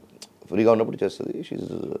ఏం లేదు, ఫ్రీగా ఉన్నప్పుడు చేస్తుంది. షీఈ్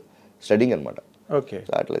స్టడింగ్ అనమాట. ఓకే.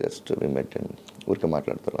 సో అట్లా జస్ట్ మెట్ అండ్ ఊరికే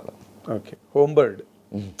మాట్లాడుతారు అలా. ఓకే. హోమ్ బర్డ్,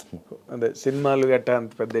 అదే సినిమాలు గట్టా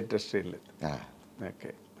అంత పెద్ద ఇంట్రెస్ట్ ఏం లేదు. Okay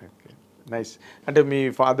okay, nice. అంటే మీ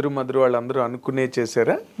ఫాదరు మదరు వాళ్ళందరూ అనుకునే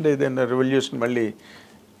చేశారా? అంటే ఏదైనా రెవల్యూషన్ మళ్ళీ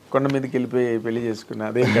కొండ మీదకి వెళ్ళిపోయి పెళ్లి చేసుకున్నా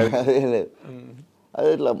అదే కాదు? అదే లేదు, అదే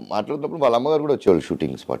ఇట్లా మాట్లాడుతున్నప్పుడు వాళ్ళ అమ్మగారు కూడా వచ్చేవాళ్ళు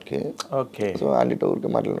షూటింగ్ స్పాట్కి. ఓకే. సో ఆంటీతో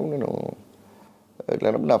ఊరికే మాట్లాడినప్పుడు నేను ఇట్లా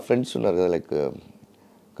అన్నప్పుడు నా ఫ్రెండ్స్ ఉన్నారు కదా, లైక్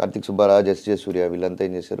కార్తిక్ సుబ్బారావు, జస్జే సూర్య, వీళ్ళంతా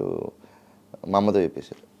ఏం చేశారు, మా అమ్మతో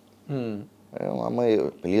చెప్పేశారు. మా అమ్మ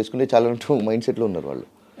పెళ్లి చేసుకుంటే చాలా మైండ్ సెట్లో ఉన్నారు వాళ్ళు.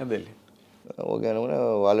 అదే. ఓకే అనగా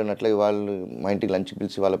వాళ్ళని అట్లాగే వాళ్ళు మా ఇంటికి లంచ్కి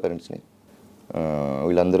పిలిచి వాళ్ళ పేరెంట్స్ని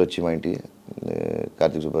వీళ్ళందరూ వచ్చి మా ఇంటికి,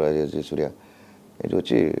 కార్తిక్ సుబ్బారావు, జస్జే సూర్య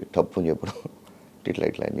వచ్చి టప్పు అని చెప్పడం, ఇట్లా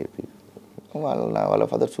ఇట్లా అని చెప్పి వాళ్ళ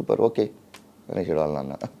ఫాదర్ సూపర్ ఓకే అనేసాడు వాళ్ళ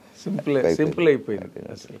నాన్న. సింపుల్ అయిపోయింది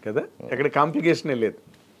అసలు కదా, ఎక్కడ కాంప్లికేషనే లేదు.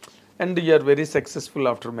 And you are very successful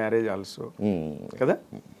after marriage also కదా.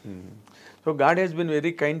 So God has been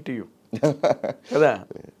very kind to you కదా.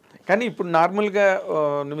 కానీ ఇప్పుడు నార్మల్గా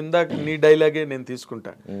నువ్వు ఇందాక నీ డైలాగే నేను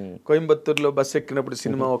తీసుకుంటా. కోయంబత్తూరులో బస్సు ఎక్కినప్పుడు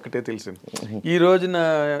సినిమా ఒక్కటే తెలిసింది.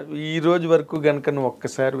 ఈ రోజు వరకు కనుక నువ్వు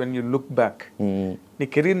ఒక్కసారి వెన్ యూ లుక్ బ్యాక్ నీ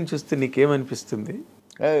కెరీర్ని చూస్తే నీకేమనిపిస్తుంది?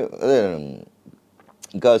 అదే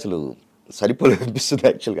ఇంకా అసలు సరిపోలేదు అనిపిస్తుంది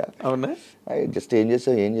యాక్చువల్గా. అవునా? జస్ట్ ఏం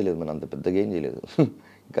చేస్తావు, ఏం చేయలేదు, మనం అంత పెద్దగా ఏం చేయలేదు,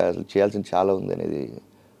 ఇంకా అసలు చేయాల్సింది చాలా ఉంది అనేది.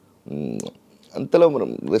 అంతలో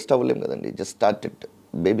మనం రెస్ట్ అవ్వలేము కదండి, జస్ట్ స్టార్టెడ్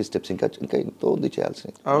బేబీ స్టెప్స్, ఇంకా ఇంకా ఎంతో ఉంది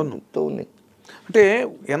చేయాల్సింది. అవును, ఎంతో ఉన్నాయి. అంటే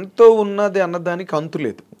ఎంతో ఉన్నది అన్నదానికి అంతు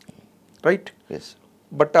లేదు, రైట్? ఎస్.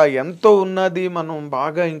 బట్ ఆ ఎంతో ఉన్నది మనం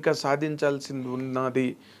బాగా ఇంకా సాధించాల్సింది ఉన్నది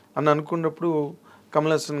అని అనుకున్నప్పుడు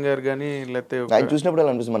కమల్ హాసన్ గారు కానీ లేకపోతే ఆయన చూసినప్పుడు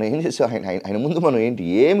అలా అనిపిస్తుంది, మనం ఏం చేసాం, ఆయన ముందు మనం ఏంటి,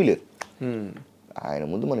 ఏమీ లేదు. ఆయన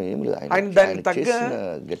ముందు మనం ఏమి లేదు. ఆయన దానికి తగ్గ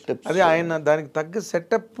గెటప్, అదే ఆయన దానికి తగ్గ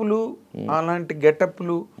సెటప్లు, అలాంటి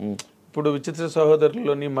గెటప్లు. ఇప్పుడు విచిత్ర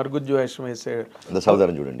సహోదరులోని మరుగుజ్జు వేషం వేసాడు,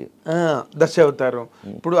 దశావతారం చూడండి, దశావతారం.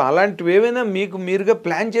 ఇప్పుడు అలాంటివి ఏవైనా మీకు మీరుగా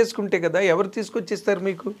ప్లాన్ చేసుకుంటే కదా, ఎవరు తీసుకొచ్చిస్తారు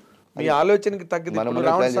మీకు? మీ ఆలోచనకి తగ్గది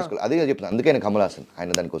అదే చెప్తాను. అందుకే ఆయన కమల్ హాసన్,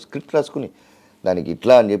 ఆయన దానికి ఒక స్క్రిప్ట్ రాసుకుని దానికి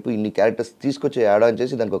ఇట్లా అని చెప్పి ఇన్ని క్యారెక్టర్స్ తీసుకొచ్చి యాడ్ ఆన్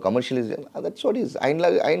చేసి దానికి ఒక కమర్షియలైజ్, దట్స్ వాట్ ఈజ్.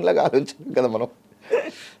 ఆయనలాగా ఆలోచించాం కదా మనం.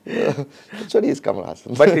 కమల్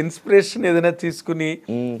హాసన్. బట్ ఇన్స్పిరేషన్ ఏదైనా తీసుకుని,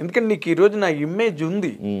 ఎందుకంటే నీకు ఈ రోజు నా ఇమేజ్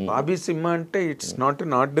ఉంది, బాబీ సింహ అంటే it's not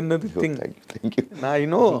an ordinary thing.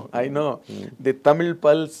 I know the Tamil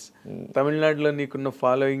pulse, తమిళనాడులో నీకున్న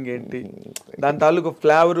ఫాలోయింగ్ ఏంటి, దాని తాలూకు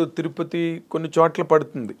ఫ్లేవర్ తిరుపతి కొన్ని చోట్ల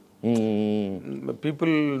పడుతుంది.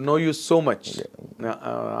 People no you so much,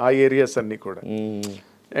 ఆ ఏరియాస్ అన్ని కూడా.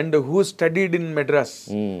 And who studied in Madras,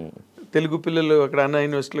 Telugu పిల్లలు అక్కడ అన్నా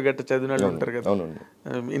యూనివర్సిటీలో గట్ట చదివిన వాళ్ళు ఉంటారు కదా.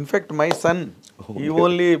 ఇన్ఫాక్ట్ మై సన్ ఈ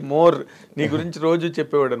ఓన్లీ మోర్ నీ గురించి రోజు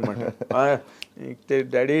చెప్పేవాడు అనమాట,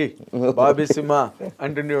 డాడీ బాబీ సింహ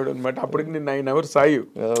అంటుండేవాడు అనమాట. అప్పటికి నేను 9 hours సాయు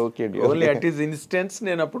only at is instance.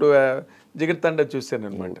 నేను అప్పుడు జిగర్తండ చూశాను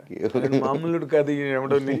అనమాట. మామూలుడు కాదు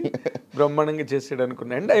ఎవడని బ్రహ్మాండంగా చేసాడు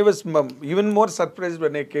అనుకున్నా. And I was even more surprise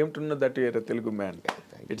when I came to know that you are a Telugu man.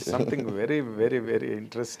 It's something very very very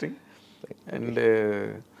interesting. And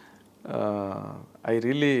I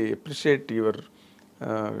really appreciate your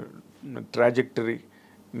trajectory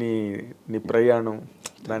నీ నీ ప్రయాణం,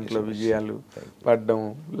 దాంట్లో విజయాలు పడడం,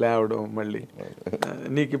 లేవడం మళ్ళీ.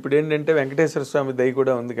 నీకు ఇప్పుడు ఏంటంటే వెంకటేశ్వర స్వామి దయ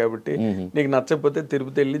కూడా ఉంది కాబట్టి నీకు నచ్చకపోతే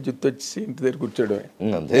తిరుపతి వెళ్ళి జుత్తు వచ్చి ఇంటి దగ్గర కూర్చోడమే.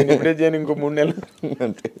 ఇప్పుడే చేయను ఇంకో 3 నెలలు.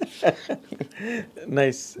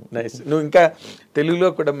 Nice nice. నువ్వు ఇంకా తెలుగులో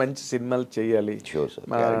కూడా మంచి సినిమాలు చేయాలి.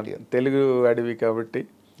 మా తెలుగు అడవి కాబట్టి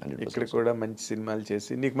ఇక్కడ కూడా మంచి సినిమాలు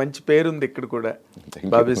చేసి నీకు మంచి పేరుంది ఇక్కడ కూడా,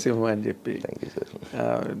 బాబీ సింహ అని చెప్పి.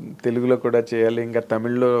 తెలుగులో కూడా చేయాలి, ఇంకా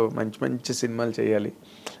తమిళ్లో మంచి మంచి సినిమాలు చేయాలి.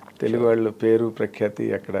 తెలుగు వాళ్ళు పేరు ప్రఖ్యాతి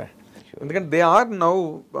అక్కడ. ఎందుకంటే they are now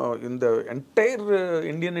in the entire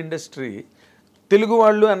Indian industry Telugu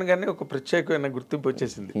వాళ్ళు అనగానే ఒక ప్రత్యేకమైన గుర్తింపు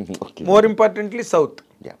వచ్చేసింది. More importantly south.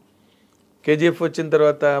 కేజీఎఫ్ వచ్చిన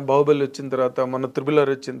తర్వాత, బాహుబలి వచ్చిన తర్వాత, మన త్రిబుల్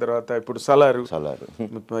ఆర్ వచ్చిన తర్వాత, ఇప్పుడు సలారు.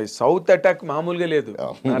 సౌత్ అటాక్ మామూలుగా లేదు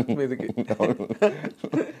నార్త్ మీదకి.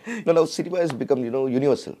 Cinema has become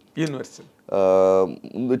universal.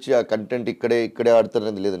 ముందు వచ్చి ఆ కంటెంట్ ఇక్కడే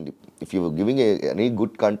ఆడుతున్నది లేదండి. If you giving any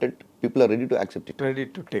good content, people are ready to accept it, ready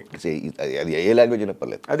to take. అది ఏ లాంగ్వేజ్ అయినా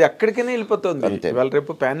పర్లేదు, అది అక్కడికైనా వెళ్ళిపోతుంది. ఇవాళ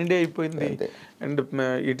రేపు పాన్ ఇండియా అయిపోయింది. And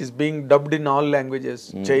it is being dubbed in all languages.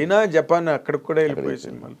 China, Japan అక్కడికి కూడా వెళ్ళిపోయే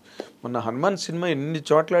సినిమాలు. మొన్న హనుమాన్ సినిమా ఎన్ని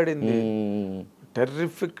చోట్ల ఆడింది.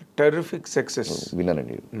 Terrific success.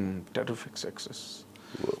 విన్నానండి. Terrific success.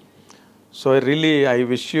 So I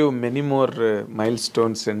wish you many more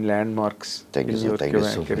milestones and landmarks in your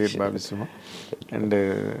career, Babi Simha. And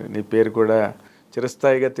నీ పేరు కూడా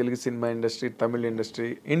చిరస్థాయిగా తెలుగు సినిమా ఇండస్ట్రీ, తమిళ ఇండస్ట్రీ,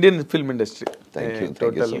 ఇండియన్ ఫిల్మ్ ఇండస్ట్రీ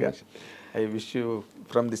టోటల్గా. I wish you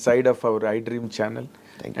from the side of our iDream channel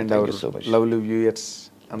and our lovely viewers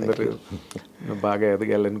అందరూ బాగా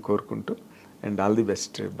ఎదగాలని కోరుకుంటూ, and all the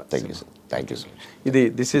best. Thank you, sir. Thank you so much.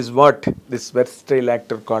 This is what this versatile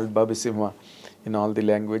actor called Babi Simha in all the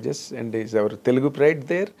languages, and is our Telugu pride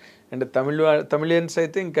there. And Tamilians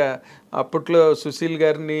అయితే ఇంకా అప్పట్లో సుశీల్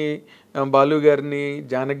గారిని, బాలు గారిని,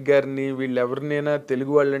 జానక్ గారిని, వీళ్ళు ఎవరినైనా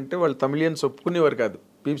తెలుగు వాళ్ళు అంటే వాళ్ళు తమిళియన్స్ ఒప్పుకునేవారు కాదు.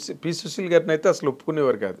 పి సుశీల్ గారిని అయితే అసలు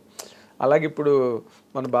ఒప్పుకునేవారు కాదు. అలాగే ఇప్పుడు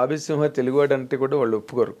మన బాబీ సింహ తెలుగువాడు అంటే కూడా వాళ్ళు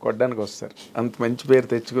ఒప్పుకోరు, కొట్టడానికి వస్తారు. అంత మంచి పేరు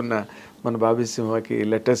తెచ్చుకున్న మన Bobby సింహకి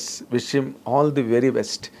let's wish him all the very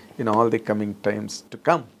best in all the coming times to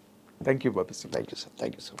come. Thank you Bobby Simha. Thank you, sir.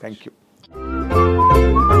 Thank you so much. Thank you.